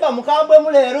 Kireba mukambwe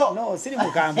mu leero. No, siri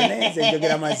mukambwe neze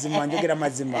njogera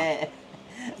mazima.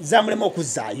 Zamulemu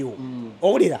okuzaayo.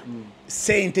 Owulira?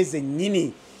 Sente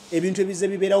zennyini ebintu ebize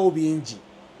bibeerawo bingi.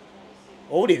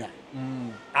 Owulira?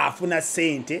 Afuna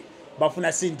sente,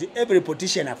 bafuna sente, every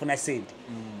politician afuna sente.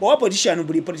 Owa politician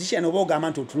buli politician oba ogamba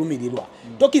nti otulumirirwa.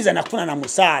 Tokiza nakufuna na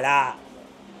musaala.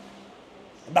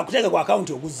 Bakuteka kwa account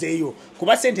oguzeeyo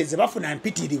kuba sente ze bafuna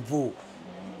mpitirivu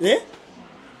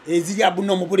ezili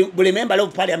abuno mu buli member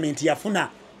of parliament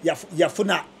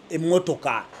yafuna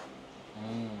emmotoka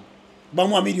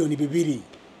bamwa milioni 2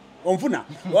 onfuna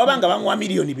wabanga bamwa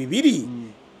milioni 2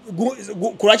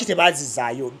 kulwaki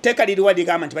tebazizaayo teka liri wadi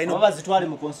kama nti bayino bazitwale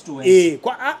mu constituency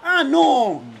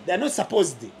no they are not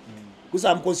supposed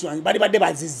kuza mu constituency bali badde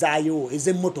bazizaayo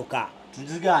ezemmotoka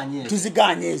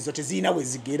tuziganye ezo tezina we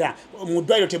zigera mu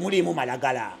ddwaliro temuliimu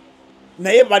malagala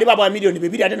naye bali baba milioni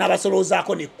 2 ate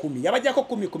n'abasolozaako ne 10 yabajjako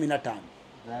 10-15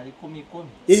 zali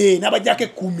 10 n'abajjako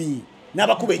 10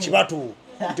 n'abakuba ekibatu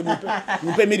nti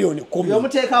mumpe milioni 10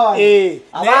 yomuteeka wano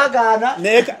abaagaana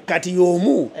naye kati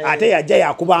y'omu ate yajja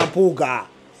yakuba mpuuga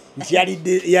nti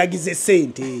yagize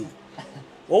sente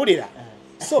owulira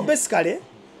so basically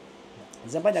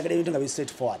nze mba njagala ebintu nga bi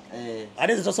straight forward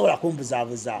ate nze tosobola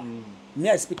kumbuzaabuza me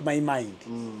I speak my mind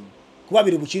kuba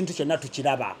biri bukintu kyonna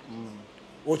tukiraba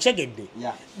okyegedde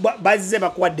bazze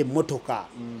bakuwadde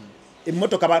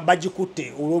emmotoka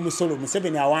bagikutte olw'omusolo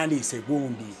Museveni awandiise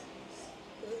gundi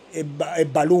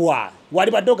ebbaluwa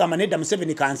wali badde ogamba nedda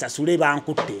Museveni kansasule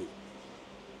bankutte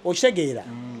okitegeera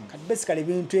kati basically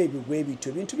ebintu ebyo bwe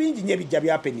bityo bintu bingi nnyo ebijja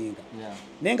byapeninga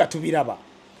naye nga tubiraba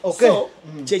so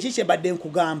kyeki kyebadde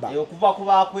nkugamba okuva ku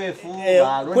bakwefu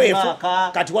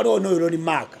kati waliwo n'oyo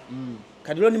Mark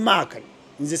kati Mark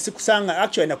nze sikusanga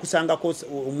actually nakusangako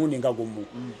omundi nga gumu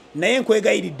naye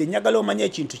nkwegayiridde njagala omanye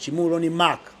ekintu kimu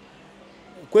Mark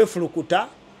kwefulukuta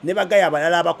ne bagaya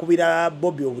abalala abakubira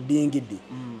Bobi obudingidde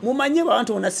mumanye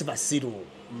abantu bonna si basiru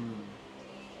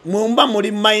mumba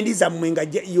muri mind zammwe nga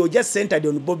you just centered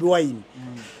on Bobi Wine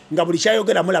nga buli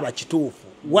kyayogera mulaba kituufu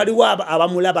waliwo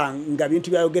abamulaba nga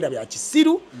bintu byayogera bya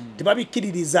kisiru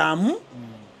tebabikiririzaamu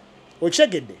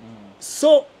okitegeedde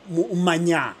so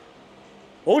mumanya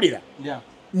owulira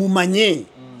mumanye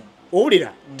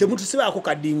owulira temutusibaako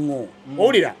kadingo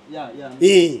owulira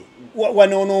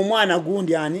wano omwana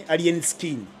gundi ani alien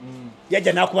skin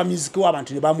yajja nakuba music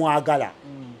w'abantu ne bamwagala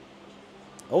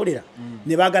owulira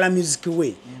ne baagala music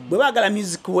we bwe baagala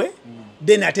music we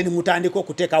then ate ne mutandika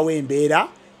okuteekawo embeera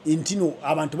intino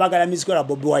abantu baagala music wa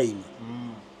Bobi Wine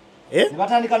ne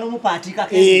batandika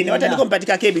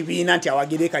omupatikako ebibiina nti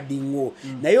awagire kadingo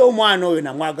naye omwana oyo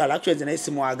namwagala actually nze naye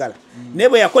simwagala naye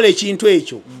bwe yakola ekintu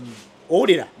ekyo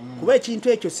owulira kuba ekintu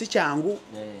ekyo si kyangu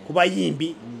ku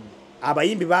bayimbi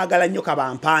abayimbi baagala nnyo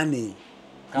kabampaane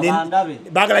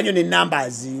baagala nnyo ne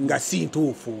numbers nga si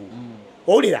ntuufu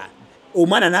owulira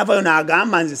omwana n'avaayo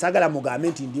n'agamba nze saagala mugambe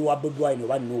nti ndi wa Bobi Wine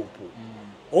oba nuupu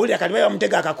owulira kati bali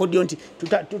bamutega akakodyo nti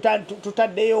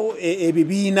tutaddeyo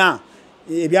ebibiina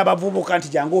ebyabavubuka nti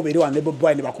jangu obeere wano ne Bobi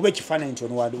Wine bakube ekifaananyi nti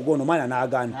ono omwana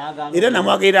n'agaana era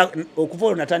namwagalira okuva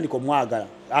olwo natandika omwagala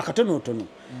akatonotono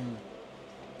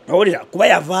owulira kuba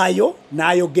yavaayo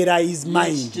n'ayogera his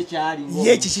mind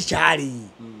ye kiki kyali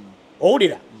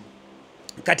owulira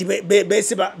kati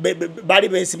baali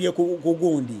beesibye ku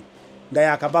gundi nga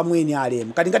yakava mwini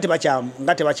alemu kati nga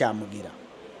tebakyamugira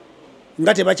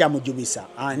nga tebakyamujubisa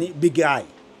ani big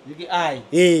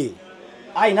eye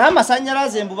aina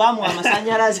amasanyalaze mbubamu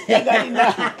amasanyalaze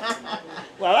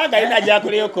wabaga ina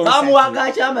jakoleyo concert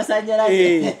bamuwaga cha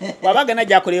amasanyalaze wabaga na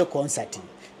jakoleyo concert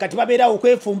kati babeera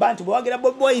okwefumba nti bwagira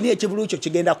Bobi Wine ekibulucho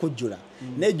kigenda kujjula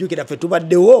nejjukira fe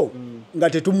tubaddewo nga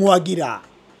tetumuwagira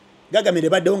gagamire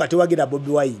baddewo nga tewagira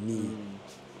Bobi Wine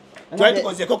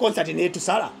twatukoze ko concert ne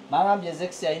tusala bangambye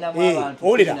Zex aina mu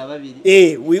abantu na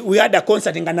we had a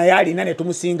concert nga nayali nane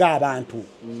tumusinga abantu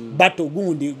bato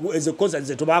gundi ezo concert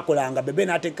ze tubakolanga Bebe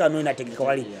nateka no inatekeka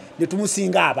wali ne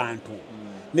tumusinga abantu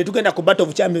ne tugenda ku battle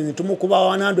of champions tumukuba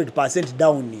 100%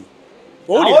 down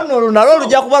awono nalo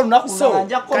lujja kuba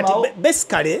lunakulanja koma kati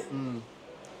basically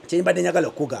kyembadde njagala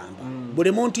okugamba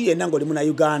buli muntu yenna ngoli mu na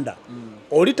Uganda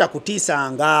olita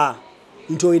kutiisanga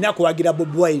nti olina kuwagira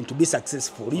Bobi Wine to be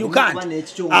successful you can't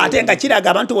ate nga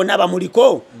kiraga abantu bonna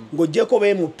abamuliko ng'oggyeko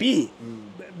BMP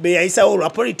beyayisawo olwa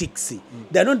politics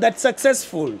they are not that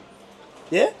successful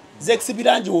Zex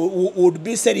Birangi would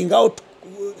be selling out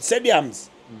stadiums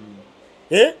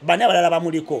bani abalala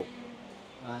bamuliko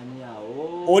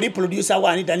oli producer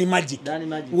wani Danny Magic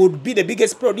would be the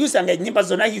biggest producer nga ennyimba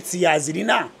zonna hits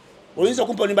yazirina oyinza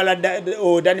okumpa olunyimba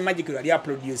lwa Danny Magic lwali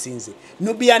aproducinze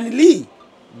Nubian Lee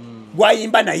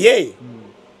gwayimba naye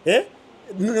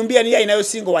Nubian Lee ayinayo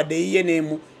singo wadde iye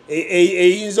nemu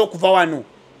eyinza okuva wano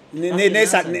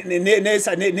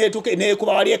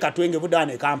nekuba wali ekatwenge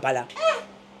budane Kampala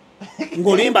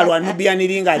ng'olimba lwa Nubian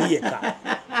Lee nga aliyeka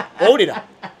owulira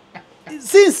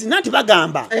since nati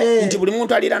bagamba nti buli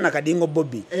muntu alirana Kadingo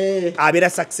Bobi abeera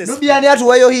success Nubian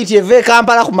atuwayo hit eve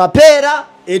Kampala ku mapeera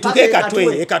etuke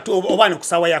katwe obana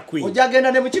kusawa ya kwi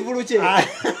ojagenda ne mu kivulu kye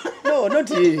no not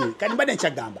really kani bade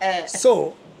nchagamba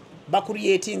so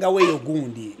bakuriyetinga weyo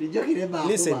gundi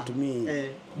listen to me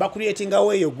bakuriyetinga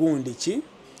weyo gundi ki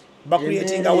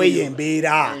bakuriyetinga weyo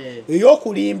embeera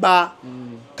eyokulimba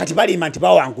kati bali manti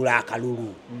bawangula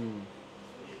akalulu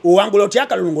uwangula otya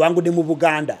akalulu ngwangudde mu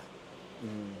Buganda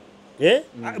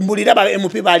mbulira ba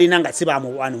MP balina nga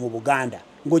sibamu wano mu Buganda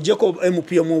ngojeko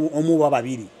MP omu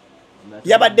babiri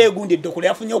yabadde gundi dokole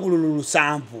yafunye obululu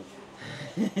 7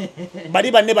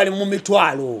 bali banne bali mu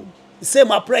mitwalo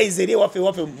same price eri wafe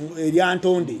eri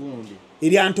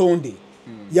antonde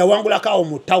yawangula kawo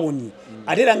mu town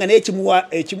atera nga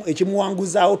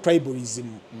ekimuwanguzaawo tribalism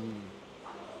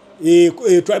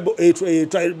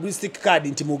tribalistic card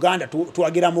nti Muganda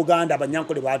tuwagira Muganda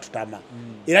abanyankole batutama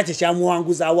era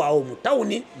kyekyamuwanguzaawo awo mu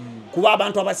town kuba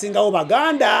abantu abasingawo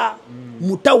Baganda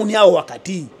mu town awo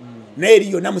wakati naye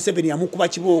eriyo na Museveni yamukuba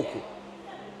kibooko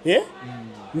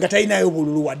nga talinayo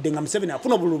bululu wadde nga Museveni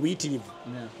afuna obululu buyitirivu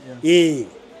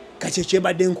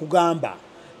kakyekyembadde nkugamba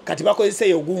kati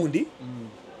bakozeseyo ogundi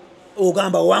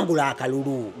ogamba owangula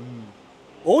akalulu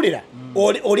owulira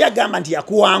oli agamba nti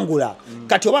yakuwangula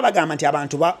kati oba bagamba nti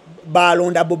abantu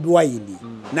balonda Bobi Wine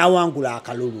nawangula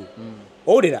akalulu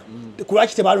owulira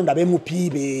kulwaki tebalonda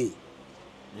bemupiibe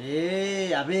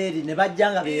aberi ne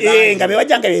bajjanga nga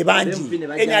bebajjanga bebangi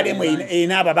enyalemu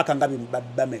ina ababaka nga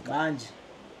bameka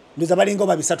ndoza balingo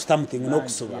babisatu something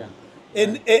n'okusoba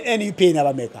NUP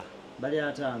n'abameka bali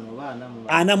atano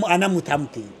ana mu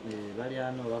something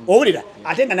owulira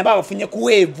ate nga nabo bafunye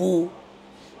kuweevu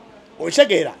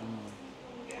okitegeera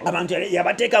abantu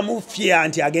yabateeka mu fya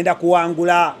nti agenda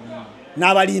kuwangula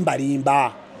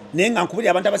n'abalimbalimba naye nga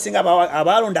nkubulira abantu abasinga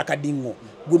abalonda Kadingo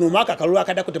guno mwaka akalulu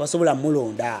akaddako tebasobola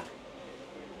mulonda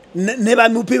ne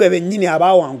bamupibe bennyini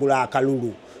abawangula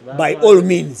akalulu by all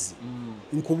means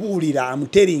nkubuulira I'm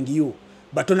telling you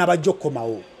batona bajja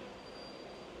okukomawo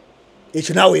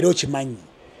ekyo naawe era okimanyi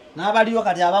n'abaliwo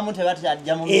kati abamu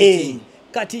tebatajja mu meeting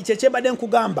kati kyekyembadde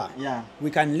nkugamba we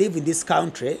can live in this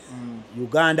country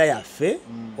Uganda yaffe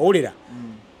owulira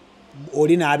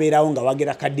oli n'abeerawo nga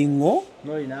wagira Kadingo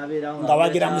nga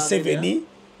wagira Museveni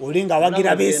oli nga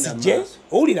wagira Besigye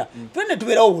owulira fene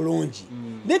tubeerawo bulungi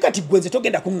naye kati gwenze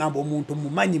togenda kuŋŋamba omuntu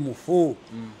mumanyi mufu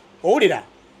owulira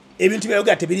ebintu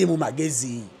byayogera tebirimu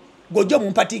magezi gojja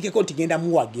mumpatiikeko nti genda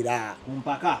muwagira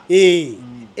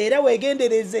era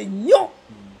weegendereze nnyo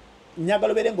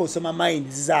njagala obeere ng'osoma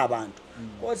minds z'abantu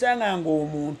osanga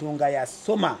ng'omuntu nga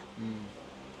yasoma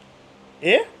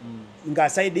nga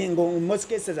most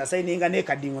cases asaininga ne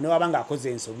Kadingo ne waba ng'akoze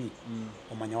ensobi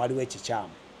omanya waliwo ekikyamu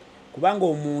kubanga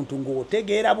omuntu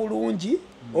ng'otegeera bulungi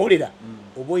owulira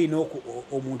oba olina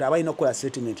omuntu aba alina okukola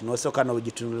statement n'osooka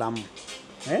n'ogitunulamu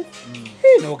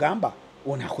n'ogamba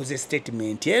ono akoze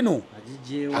statement eno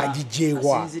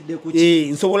agijeewa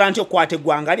nsobola nti okukwata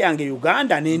eggwanga lyange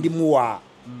Uganda nendimuwa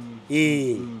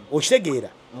okitegeera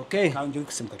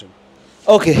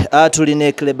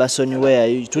tulina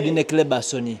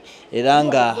Clebasoni era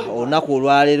nga olunaku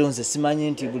olwaleero nze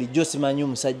simanyi nti bulijjo simanyi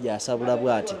omusajja asabula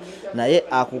bw'ati naye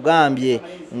akugambye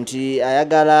nti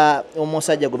ayagala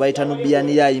omusajja gwe bayita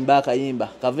Nubiyanira ayimba akayimba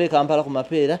kave Kampala ku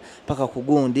mapeera paka ku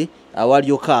gundi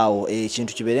awalyokawo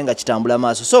ekintu kibeere nga kitambula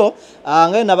maaso so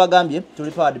ngayo nabagambye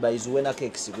tuli powered by Zuwena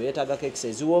Cakes gwe yeetaaga cakes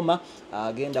eziwooma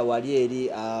agenda wali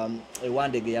eri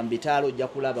ewandege ya Mbitalo ojja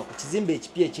kulaba ku kizimbe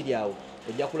ekipya ekiri awo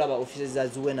ojja kulaba offices za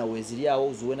Zuwena weziri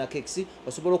awo Zuwena Cakes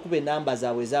osobola okuba enamba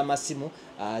zaabwe ez'amasimu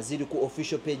ziri ku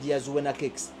official page ya Zuwena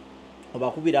Cakes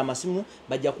obakubira amasimu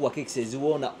bajja kuwa cakes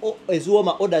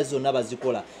eziwooma orders zonna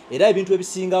bazikola era ebintu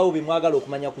ebisingawo bimwagala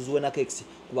okumanya ku Zuwena Cakes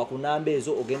kuba ku namba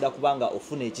ezo ogenda kubanga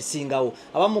ofuna ekisingawo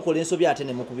abamu mukola ensobi ate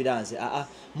ne mukubira nze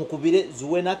mukubire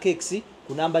Zuwena Cakes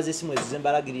ku namba z'essimu ezo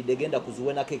zembalagiridde genda ku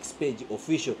Zuwena Cakes page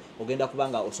official ogenda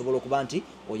kubanga osobola okuba nti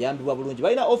oyambibwa bulungi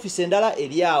balina office endala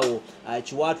eri awo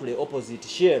Kiwatule opposite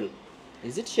Shell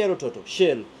is it Shell Toto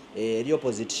Shell eri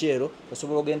opposite Shell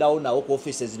osobola ogendawo nawo ku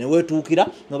offices ne wetuukira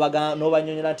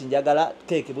n'obanyonyola nti njagala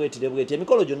cake bweti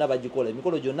emikolo gyonna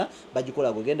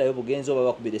bagikola gwegendayo bugenzi oba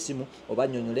bakubira essimu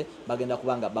obanyonyole bagenda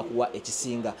kubanga bakuwa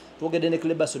ekisinga twogedde ne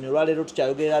Clebasoni olwaleero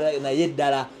tukyayogera naye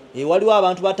ddala waliwo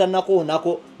abantu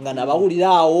batannakoonako nga nabawulira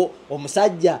awo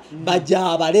omusajja bajja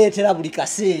abaleetera buli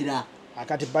kaseera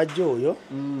akati Bajjo oyo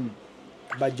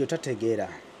Bajjo tategeera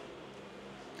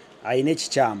ayina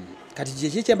ekikyamu kati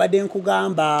kiki kyembadde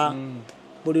nkugamba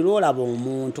buli lwolaba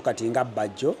omuntu kati nga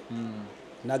Bajjo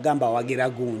nagamba awagira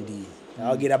gundi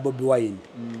awagira Bobi Wine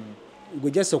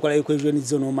gwe just okola equation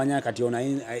zo n'omanya kati ona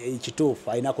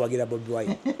ekituufu ayina kuwagira Bobi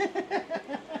Wine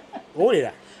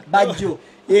owulira Bajjo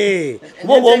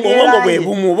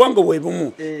obwongo bwe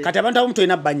bumu kati abantu abamu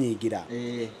tolina banyiigira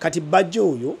kati Bajjo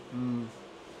oyo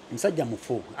musajja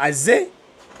mufu aze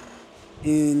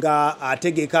nga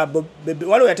ategeka Bebe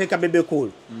waliwo yateeka Bebe cool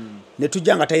ne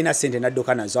tujja nga talina ssente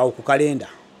nadduka nazo awo ku kalenda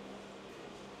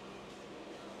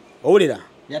owulira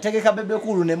yategeka Bebe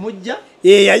cool ne mujja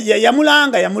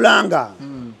yamulanga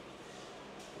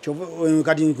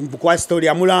kati kwa story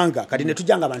yamulanga kati ne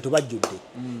tujja nga abantu bajjudde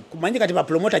kumanyi kati ba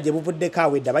promoter gye buvuddeko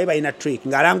awedda bayi balina trick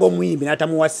ng'alanga omuyimbi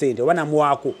n'atamuwa ssente oba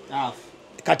namuwaako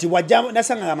kati wajja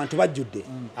nasanga abantu bajjudde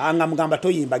anga mugamba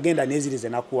toyimba genda nezirize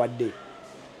nakuwadde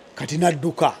kati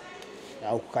nadduka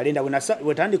awo ku kalenda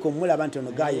wetandika omulaba nti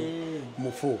ono gayo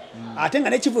mufu ate nga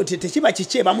nekivu tekiba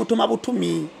kiki bamutuma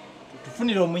butumi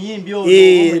tufunira omuyimbi ono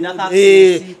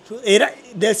era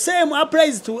the same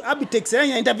applies to Abtex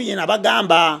era interview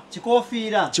nabagamba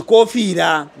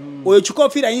kikofiira oyo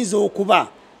kikofiira yinza okuba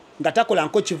nga takola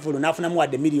nko kivulu nafunamu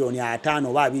wadde miliyoni 5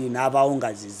 oba 2 n'avaawo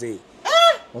ngazize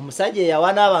omusajja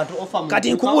yawana abantu offer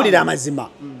kati nkubulira amazima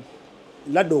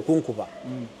ladde okunkuba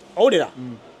owulira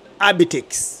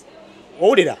Abtex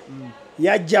owulira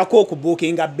yajjako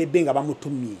okubuukinga Bebe nga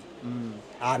bamutumye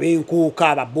abenkuuka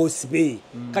ababosi be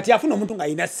kati afuna omuntu nga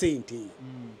alina ssente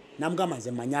namugamba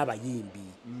nze manya abayimbi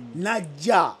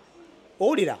najja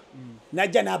owulira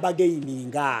najja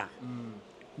n'abageininga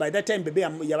by that time Bebe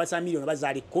yabasa miliyoni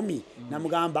bazaali 10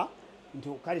 namugamba nti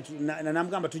kale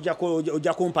namugamba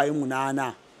ojja kumpayo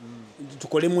 8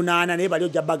 tukole 8 naye bali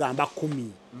ojja bagamba 10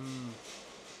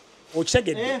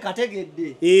 okitegedde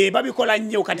kategedde babikola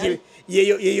nnyo kati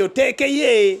yeyo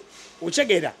tekeye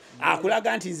okitegera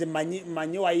akulaga nti nze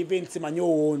manyo wa events manyo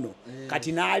wuuno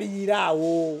kati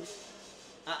n'aliyiraawo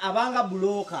abanga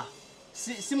buloka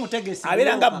si mutegesi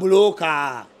abeeranga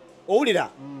buloka owulira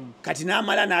kati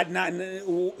n'amala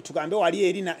tugambe wali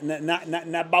eri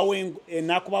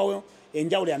nakubawo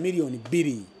enjawulo ya miliyoni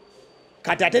 2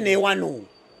 kati ate newano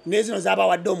nezino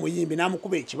zabawadde omuyimbi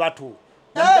namukuba ekibatu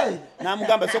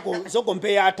namugamba soko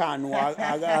mpeya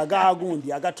 5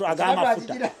 agagundi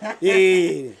agamafuta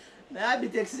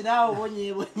Abtex nawo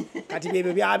bonye kati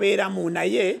bebe byabeeramu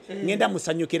naye ngenda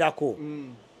musanyukirako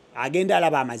agenda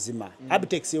alaba amazima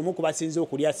Abtex yomu kubasinze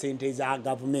okulya sente za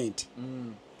government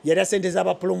yali sente za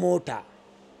ba promoter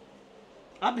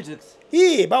Abtex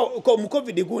mu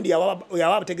covid gundi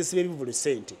yawa Abtex bebivulu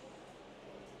sente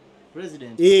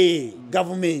president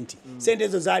government sente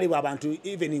ezo zaali abantu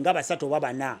even nga basatu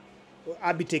babana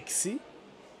Abtex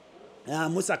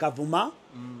Musa Kavuma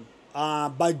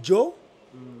Bajjo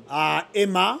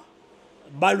Emma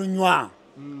balunywa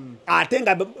ate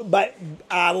nga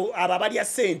ababalya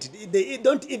sente they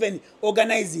don't even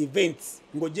organize events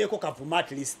ngojeko Kavuma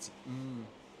at least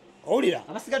owulira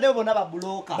abasigaddeyo bonna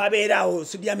babuloka babeerawo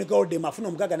Sudia Migode mafuna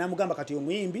omugaga namugamba kati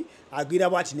omuyimbi agwira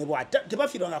bwati ne bwati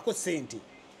tebafiirwangako sente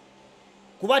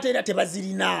kuba ate era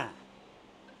tebazirina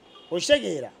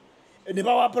okitegeera ne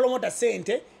bawa promota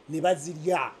sente ne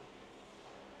bazirya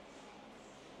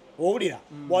owulira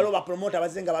waliwo bapromota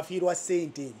bazenga bafiirwa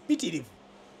sente mpitirivu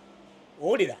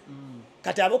owulira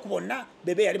kati abo kubonna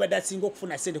Bebe yali badde asinga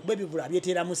okufuna sente kuba ebivulu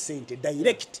abyeteeramu sente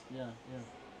direct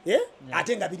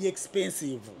ate nga biri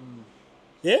expensive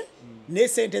ne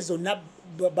sente zonna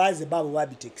baze babo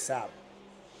Abtex abo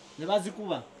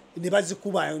ne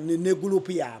bazikuba ne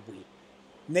gurupu yaabwe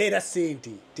neera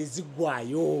sente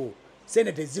teziggwayo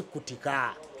sente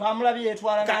tezikutika twamulabye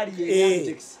yetwala nali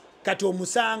Abtex kati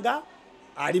omusanga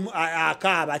alimu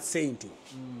akaaba sente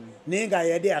nenga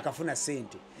yade akafuna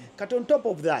sente kati on top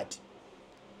of that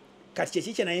kati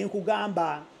chechiche naye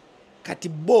nkugamba kati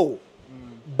bo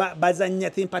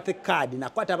bazanya sympathy card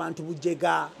nakwata abantu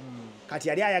bujega kati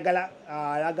yali ayagala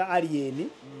alaga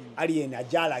alien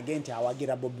ajala agenti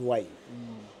awagira Bobi Wine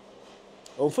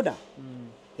ofuna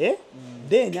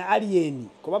then alien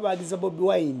kuba bagiza Bobi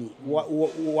Wine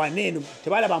waneno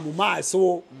tebalaba mu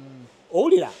maaso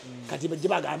owulira kati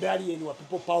bagambe alien wa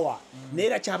people power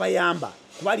neera kyabayamba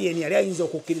kuba alien yali ayinza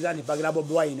okukkiriza nti bagira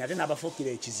Bobi Wine ate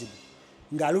n'abafuukira ekizibu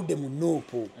ng'aludde mu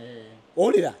nuupu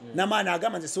owulira n'amaana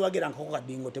agamba nze siwagira nkako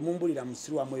Kadingo temumbulira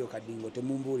musiru wa mwoyo Kadingo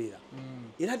temumbulira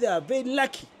era they are very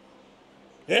lucky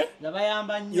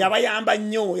yabayamba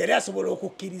nnyo yali asobola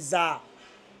okukkiriza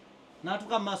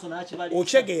n'atuka mu maaso n'akibaliisa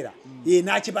okitegeera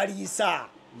n'akibaliisa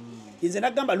nze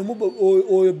nagamba lumu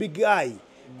oyo big guy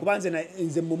kuba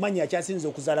nze mumanyi akyasinza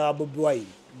okuzaala wa Bobi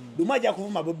Wine lumu ajja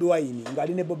kuvuma Bobi Wine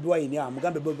ng'ali ne Bobi Wine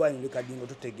amugambe Bobi Wine Kadingo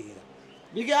tutegeera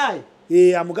big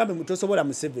guy amugambe mutosobola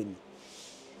Museveni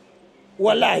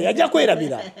wallahi ajja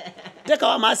kwerabira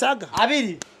tekawo amaaso aga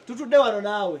abiri tutudde wano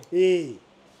naawe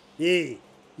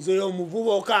nze oyo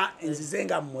omuvubuka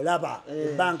nzizenga mulaba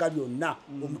ebbanga lyonna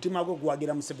omutima gwe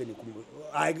gwagira Museveni ku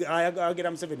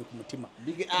mutima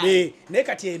naye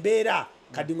kati embeera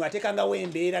Kadingo atekangawo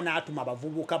embeera n'atuma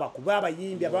abavubuka bakuba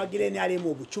abayimbi abawagira NRM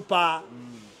obucupa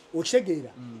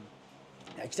okitegeera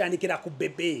akitandikira ku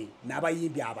Bebe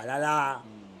n'abayimbi abalala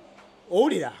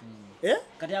owulira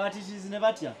kati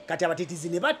abatitizi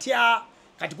ne batya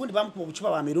kati gundi bamukuba obucupa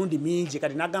bwa mirundi mingi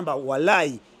kati nagamba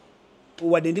wallahi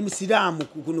wadde ndi musiraamu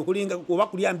kuno kulinga kuba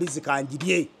kulya mbizi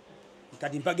kanjirye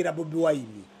kati mpagira Bobi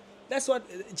Wine that's what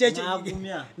cheche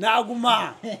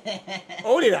naguma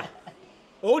owulira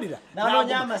owulira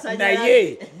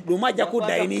naye lumu ajja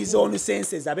kuddainiza onu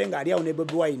senses abe nga ali awo ne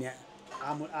Bobi Wine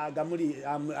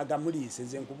agamuliise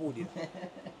nze nkubuulira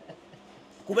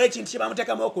kuba ekintu kye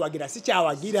bamuteekamu okuwagira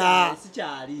sikyawagira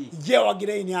ye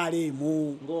wagira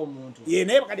enialeemu ye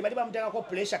naye kati bali bamuteekako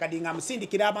pressure kadi nga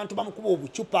amusindikira abantu bamukuba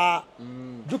obucupa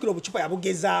jjukira obucupa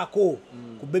yabugezaako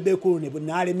ku Bebe Cool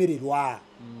n'alemererwa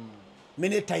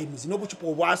many times n'obucupa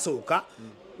obwasooka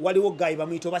waliwo gayi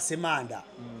bamuyita oba Semanda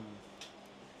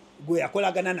gwe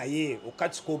yakolagana naye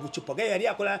okatsuka obucupa gayi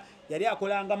yali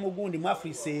akolanga mugundi mu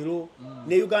Afriseero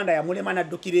ne Uganda yamulema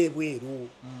naddukira ebweru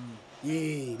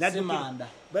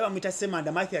bamuyita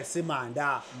Semanda Matthew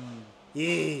Semanda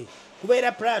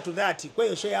kubeera prior to that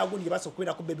kweyo show yagundi gye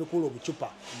basokubeera ku Bebe Cool obucupa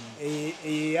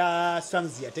eya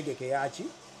Swangs yategeke yaki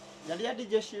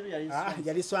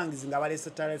yali Swangs nga balese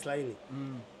Israeli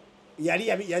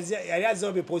yali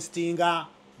azobe postinga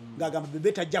ngagamba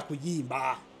Bebe tajja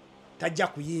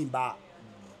kuyimba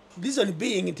reason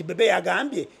being nti Bebe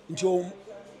yagambye nti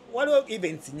waliwo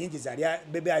events nyingi zali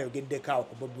Bebe ayogeddeko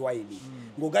ku Bobi Wine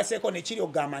ng'ogaseeko nekiri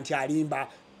okugamba nti alimba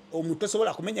omuntu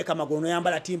tosobola kumenyeka magulu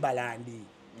noyambala Timbaland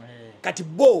kati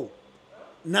bo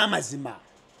n'amazima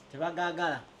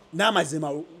tebagagala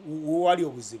n'amazima wali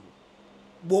obuzibu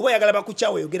bw'oba oyagala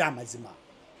bakukyawo oyogera amazima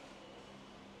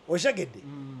oshegedde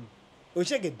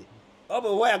oba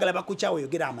oyagala bakukyawo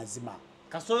oyogera amazima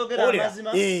kasoyogera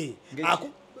amazima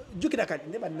jukira kati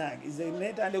ne bannange nze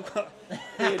netandika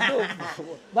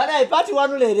bana party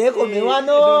wanu lerekome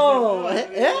wano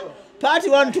party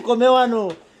wanu tukome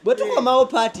wano bwe tukomawo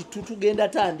party tutugenda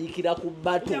tandikira ku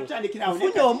bato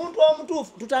funye omuntu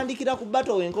omutuufu tutandikira ku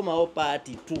bato wenkomawo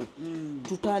party tu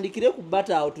tutandikire ku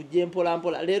bato awo tujje mpola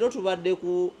mpola leero tubadde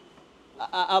ku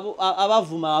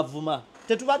abavuma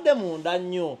tetubadde munda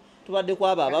nnyo tubadde ku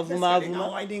abo abavuma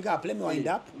winding up let me wind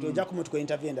up tojja ku mutu ko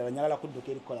interview endala nyagala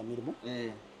kudduka erikola mirimu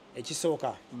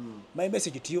ekisooka my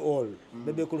message to you all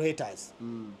Bebe Cool haters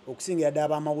okusinga yadde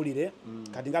abamawulire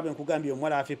kati nga bwe nkugambye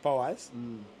omwala afi powers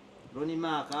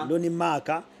Loni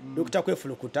Maka Dr.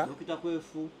 Kwefulukuta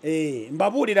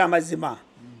mbabuulira amazima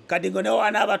Kadingo ne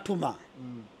wana abatuma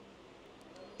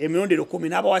emirundi 10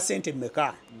 n'abawa sente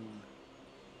mmeka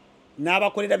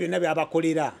n'abakolera byonna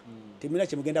byabakolera temina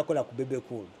kye mugenda kola ku Bebe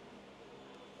Cool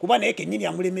kuba naye kennyini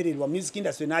yamulemererwa music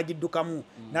industry n'agiddukamu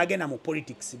n'agenda mu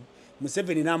politics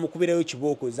Museveni n'amukubirayo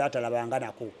kibooko zaatalabanga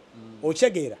nako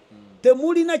okyegeera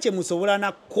temulina kye musobola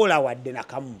nakola wadde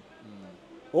nakamu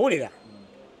owulira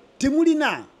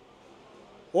timulina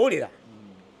owulira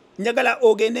njagala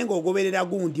ogende ng'ogoberera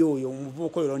gundi oyo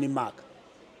omuvubuka oyo Loni Maka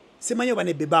simanyi oba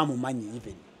ne Bebe amumanyi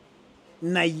even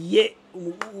naye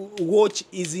watch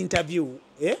his interview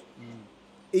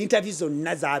interview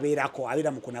zonna zaabeerako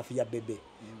abeera mu kunafu ya Bebe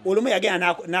olumu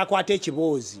yagenda n'akwata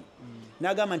ekiboozi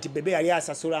n'agamba nti Bebe yali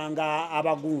asasulanga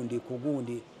abagundi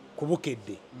ku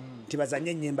Bukedde nti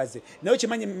bazanye ennyimba ze naye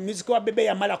kimanyi music wa Bebe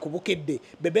yamala ku Bukedde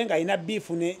Bebe nga alina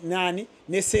biifu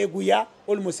ne Seeguya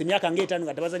almost emyaka ng'etaano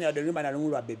nga tebazanya wadde oluyimba na lumu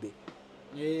lwa Bebe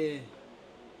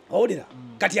owulira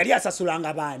kati yali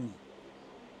asasulanga baani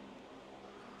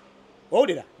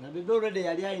owulira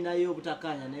yali alinayo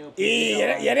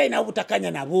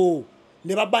obutakanya nabo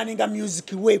ne babaninga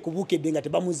music we ku Bukedde nga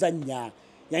tebamuzannya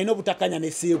yalina obutakanya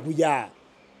ne Seeguya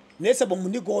nesebo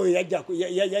munigo oyo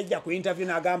yajja ku interview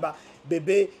n'agamba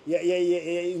Bebe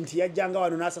nti yajjanga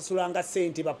wano n'asasulanga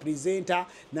sente ba presenter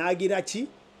n'agira ki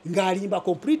ng'alimba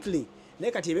completely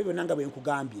naye kati ebyo byonna nga bwe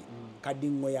nkugambye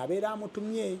Kadingo yabeera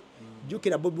amutumye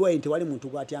jjukira Bobi Wine tewali muntu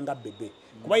gwatyanga Bebe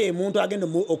kuba ye muntu agenda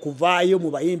okuvaayo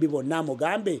mu bayimbi bonna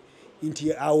amugambe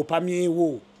nti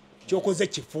awopamyewo kyokoze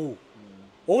kifu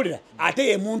owulira ate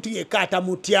ye muntu yekka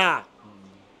atamutya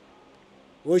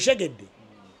oshegedde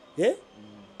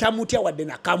tamutya wadde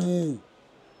nakamu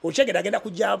oshegedde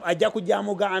ajja kujja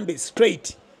mugambe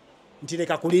straight nti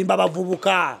leka kulimba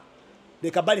bavubuka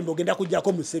leka balimba ogenda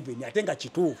kujjako Museveni ate nga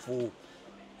kituufu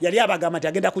yali abagamba nti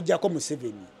agenda kujjako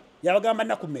Museveni yabagamba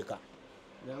nakumeka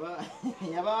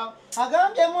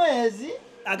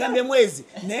agambye mwezi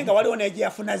naye nga waliwo naye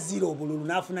yafuna 0 obululu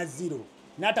n'afuna 0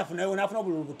 n'atafunayo n'afuna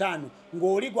obululu 5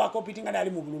 ng'oli gwakompitinga nali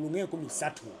mu bululu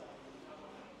ng'e13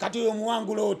 kati oyo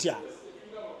muwangula otya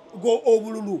go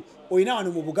obululu olina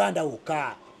wano mu Buganda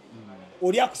wokka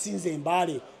oli akusinze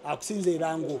Mbale akusinze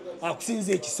Erango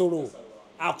akusinze Ekisolo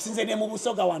akusinze ne mu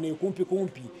Busoga wano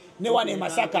kumpi ne wane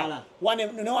Masaka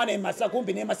ne wane Masaka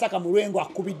kumpi ne Masaka mu Lwengo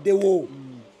akubiddewo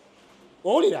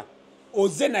owulira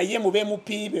oze naye mube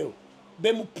mupiibo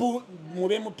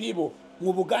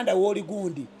mu Buganda woli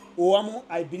gundi owamu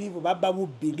I believe baba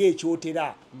bubbi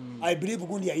ng'ekyotera I believe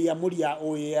gundi yamulya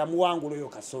oyo yamuwangula oyo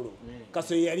Kasolo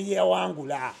yali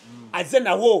yawangula aze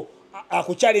nawo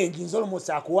akuchallenge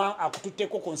nzolomosa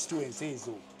akututeko constituency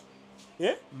ezo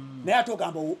naye ate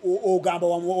ogamba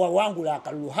wawangula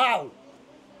akalulu how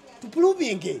to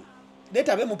proving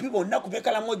leta be mupi bonna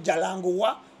kubekalamu jalango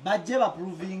wa bajje ba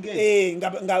proving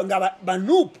nga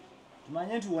banup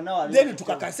tumanye nti wona wali then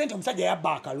tukakasente omusajja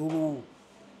yabba akalulu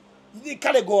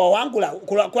kale go wawangula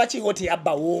kulaki hoti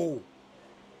yabba wo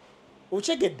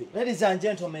uchegedde. Ladies and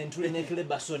gentlemen, tulene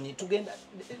Kilebasoni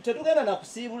tetugenda na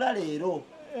kusiibula leero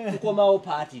tukomawo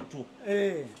party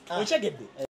 2 uchegedde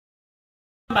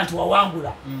abantu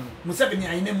wawangula Museveni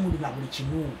ayine muli na buli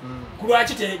kimu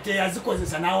kulwaki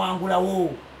teyazikozesa n'awangulawo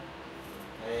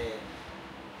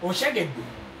uchegedde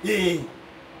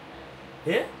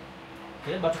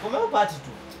batukomewo party 2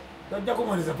 Dajja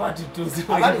kumaliza party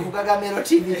 2 abali ku Kagamero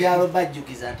TV byalo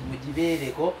bajjukiza nti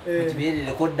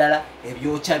mugibeerereko ddala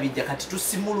ebyocha bijja kati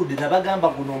tusimuludde nabagamba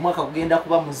guno omwaka kugenda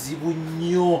kuba muzibu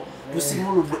nnyo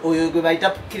tusimuludde oyo gwe bayita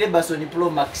Kilebasoni Pro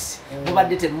Max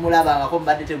mubadde temulabangako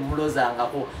mubadde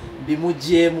temulozangako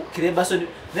bimujjeemu Kilebasoni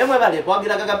naye mwebale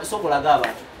kwagira sokolaga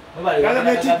abantu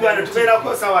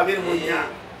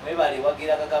mwebale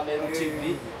wagira Kagamero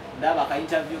TV ndaba ka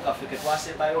interview kafike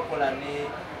twasembayo kola ne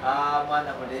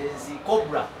mwana Kolezi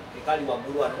Cobra ekali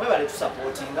waggulu wano mwebale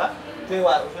tusupportinga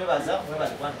twebaza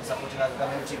mwebale kwantu tusupportinga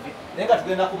Kagamero TV nenga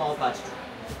tugenda kumawo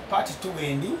part 2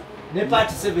 wendi ne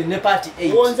part 7 ne part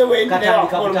 8 wonze wendi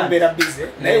ne mbera busy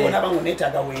naye wona bangu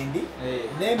netaga wendi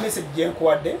ne message je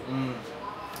nkuwadde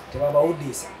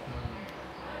tebabawudisa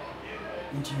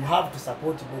nti you have to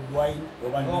support Bobi Wine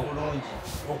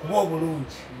okuba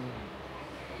obulungi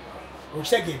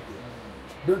Uchegedde.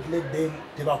 Don't let them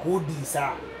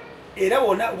tebakudisa. Era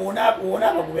wona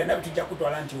abagubya tujja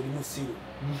kutwala nti oli musiru.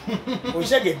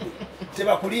 Uchegedde.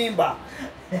 Tebakulimba.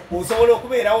 Osobola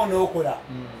okubeerawo n'okola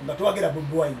nga tuwagira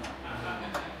Bobi Wine.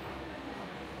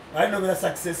 Ali no bera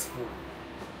successful.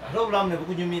 Obulamu ne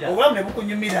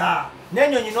bukunyumira.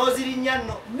 N'ennyonyi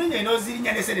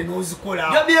n'ozirinya n'esente n'ozikola.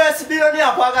 WS Billionaire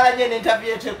akwagala nnyo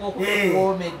n'interview eteekwa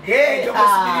okuwoomedde.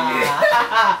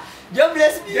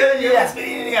 Jobless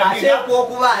Billionaire ateekwa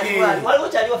okuba waliwo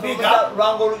kyaliwo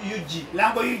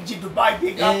Lango UG Dubai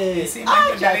big up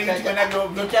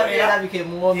erabike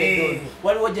muwomedde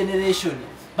waliwo generation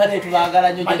bane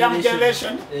tubagala nnyo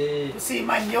generation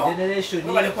kusima nnyo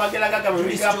bale kwagala Kagamero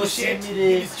big up shit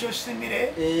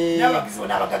n'abagizi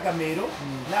bonna abagagamero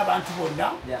n'abantu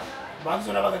bonna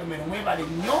bagizi n'abagagamero mwebale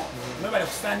nnyo mwebale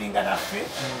kustandinga naffe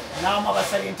n'abamu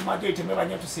abasali nti majority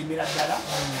mwebale tusimira ddala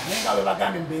naye nga bwe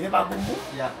bagambye mbeere bagumu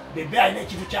Bebe alina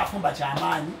ekintu kyafumba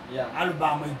ky'amaanyi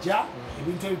alubamu ejja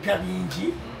ebintu ebipya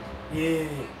bingi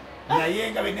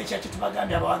naye nga bena ekyaki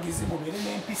tubagambye abawagizi mubeere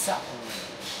n'empisa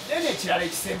naye ekirala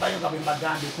ekisembayo nga bwe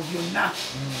mbagambye ku byonna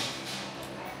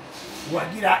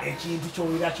wagira ekintu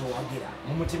ky'owulira ky'owagira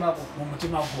mu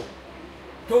mutima gwo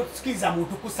tosikiriza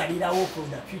muntu kusalirawo for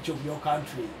the future of your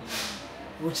country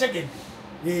ochegedde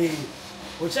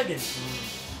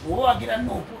oba wagira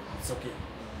nopo it's okay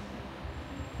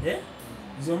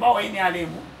zomba wa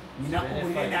NRM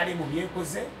ninakubuulira NRM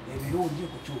byekoze ebirungi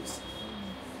kukyusa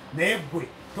naye gwe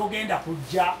togenda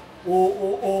kujja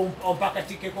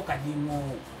ompakatikeko Kadingo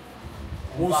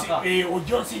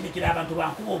ojja onsindikira abantu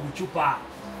bankuba obucupa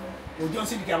ojja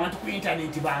onsindikira abantu ku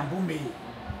internet bambume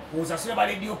osasule ba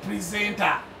radio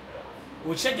presenter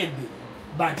ochegedde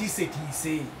bantise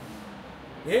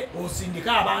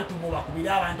osindika abantu bo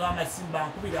bakubira abantu amasimu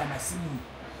bankubira amasimu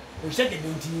ochegedde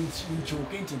nti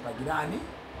nchoke nti mpagirani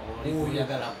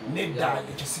nedda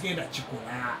ekyo sigenda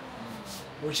kikola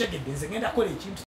ochegedde nze genda kola ekintu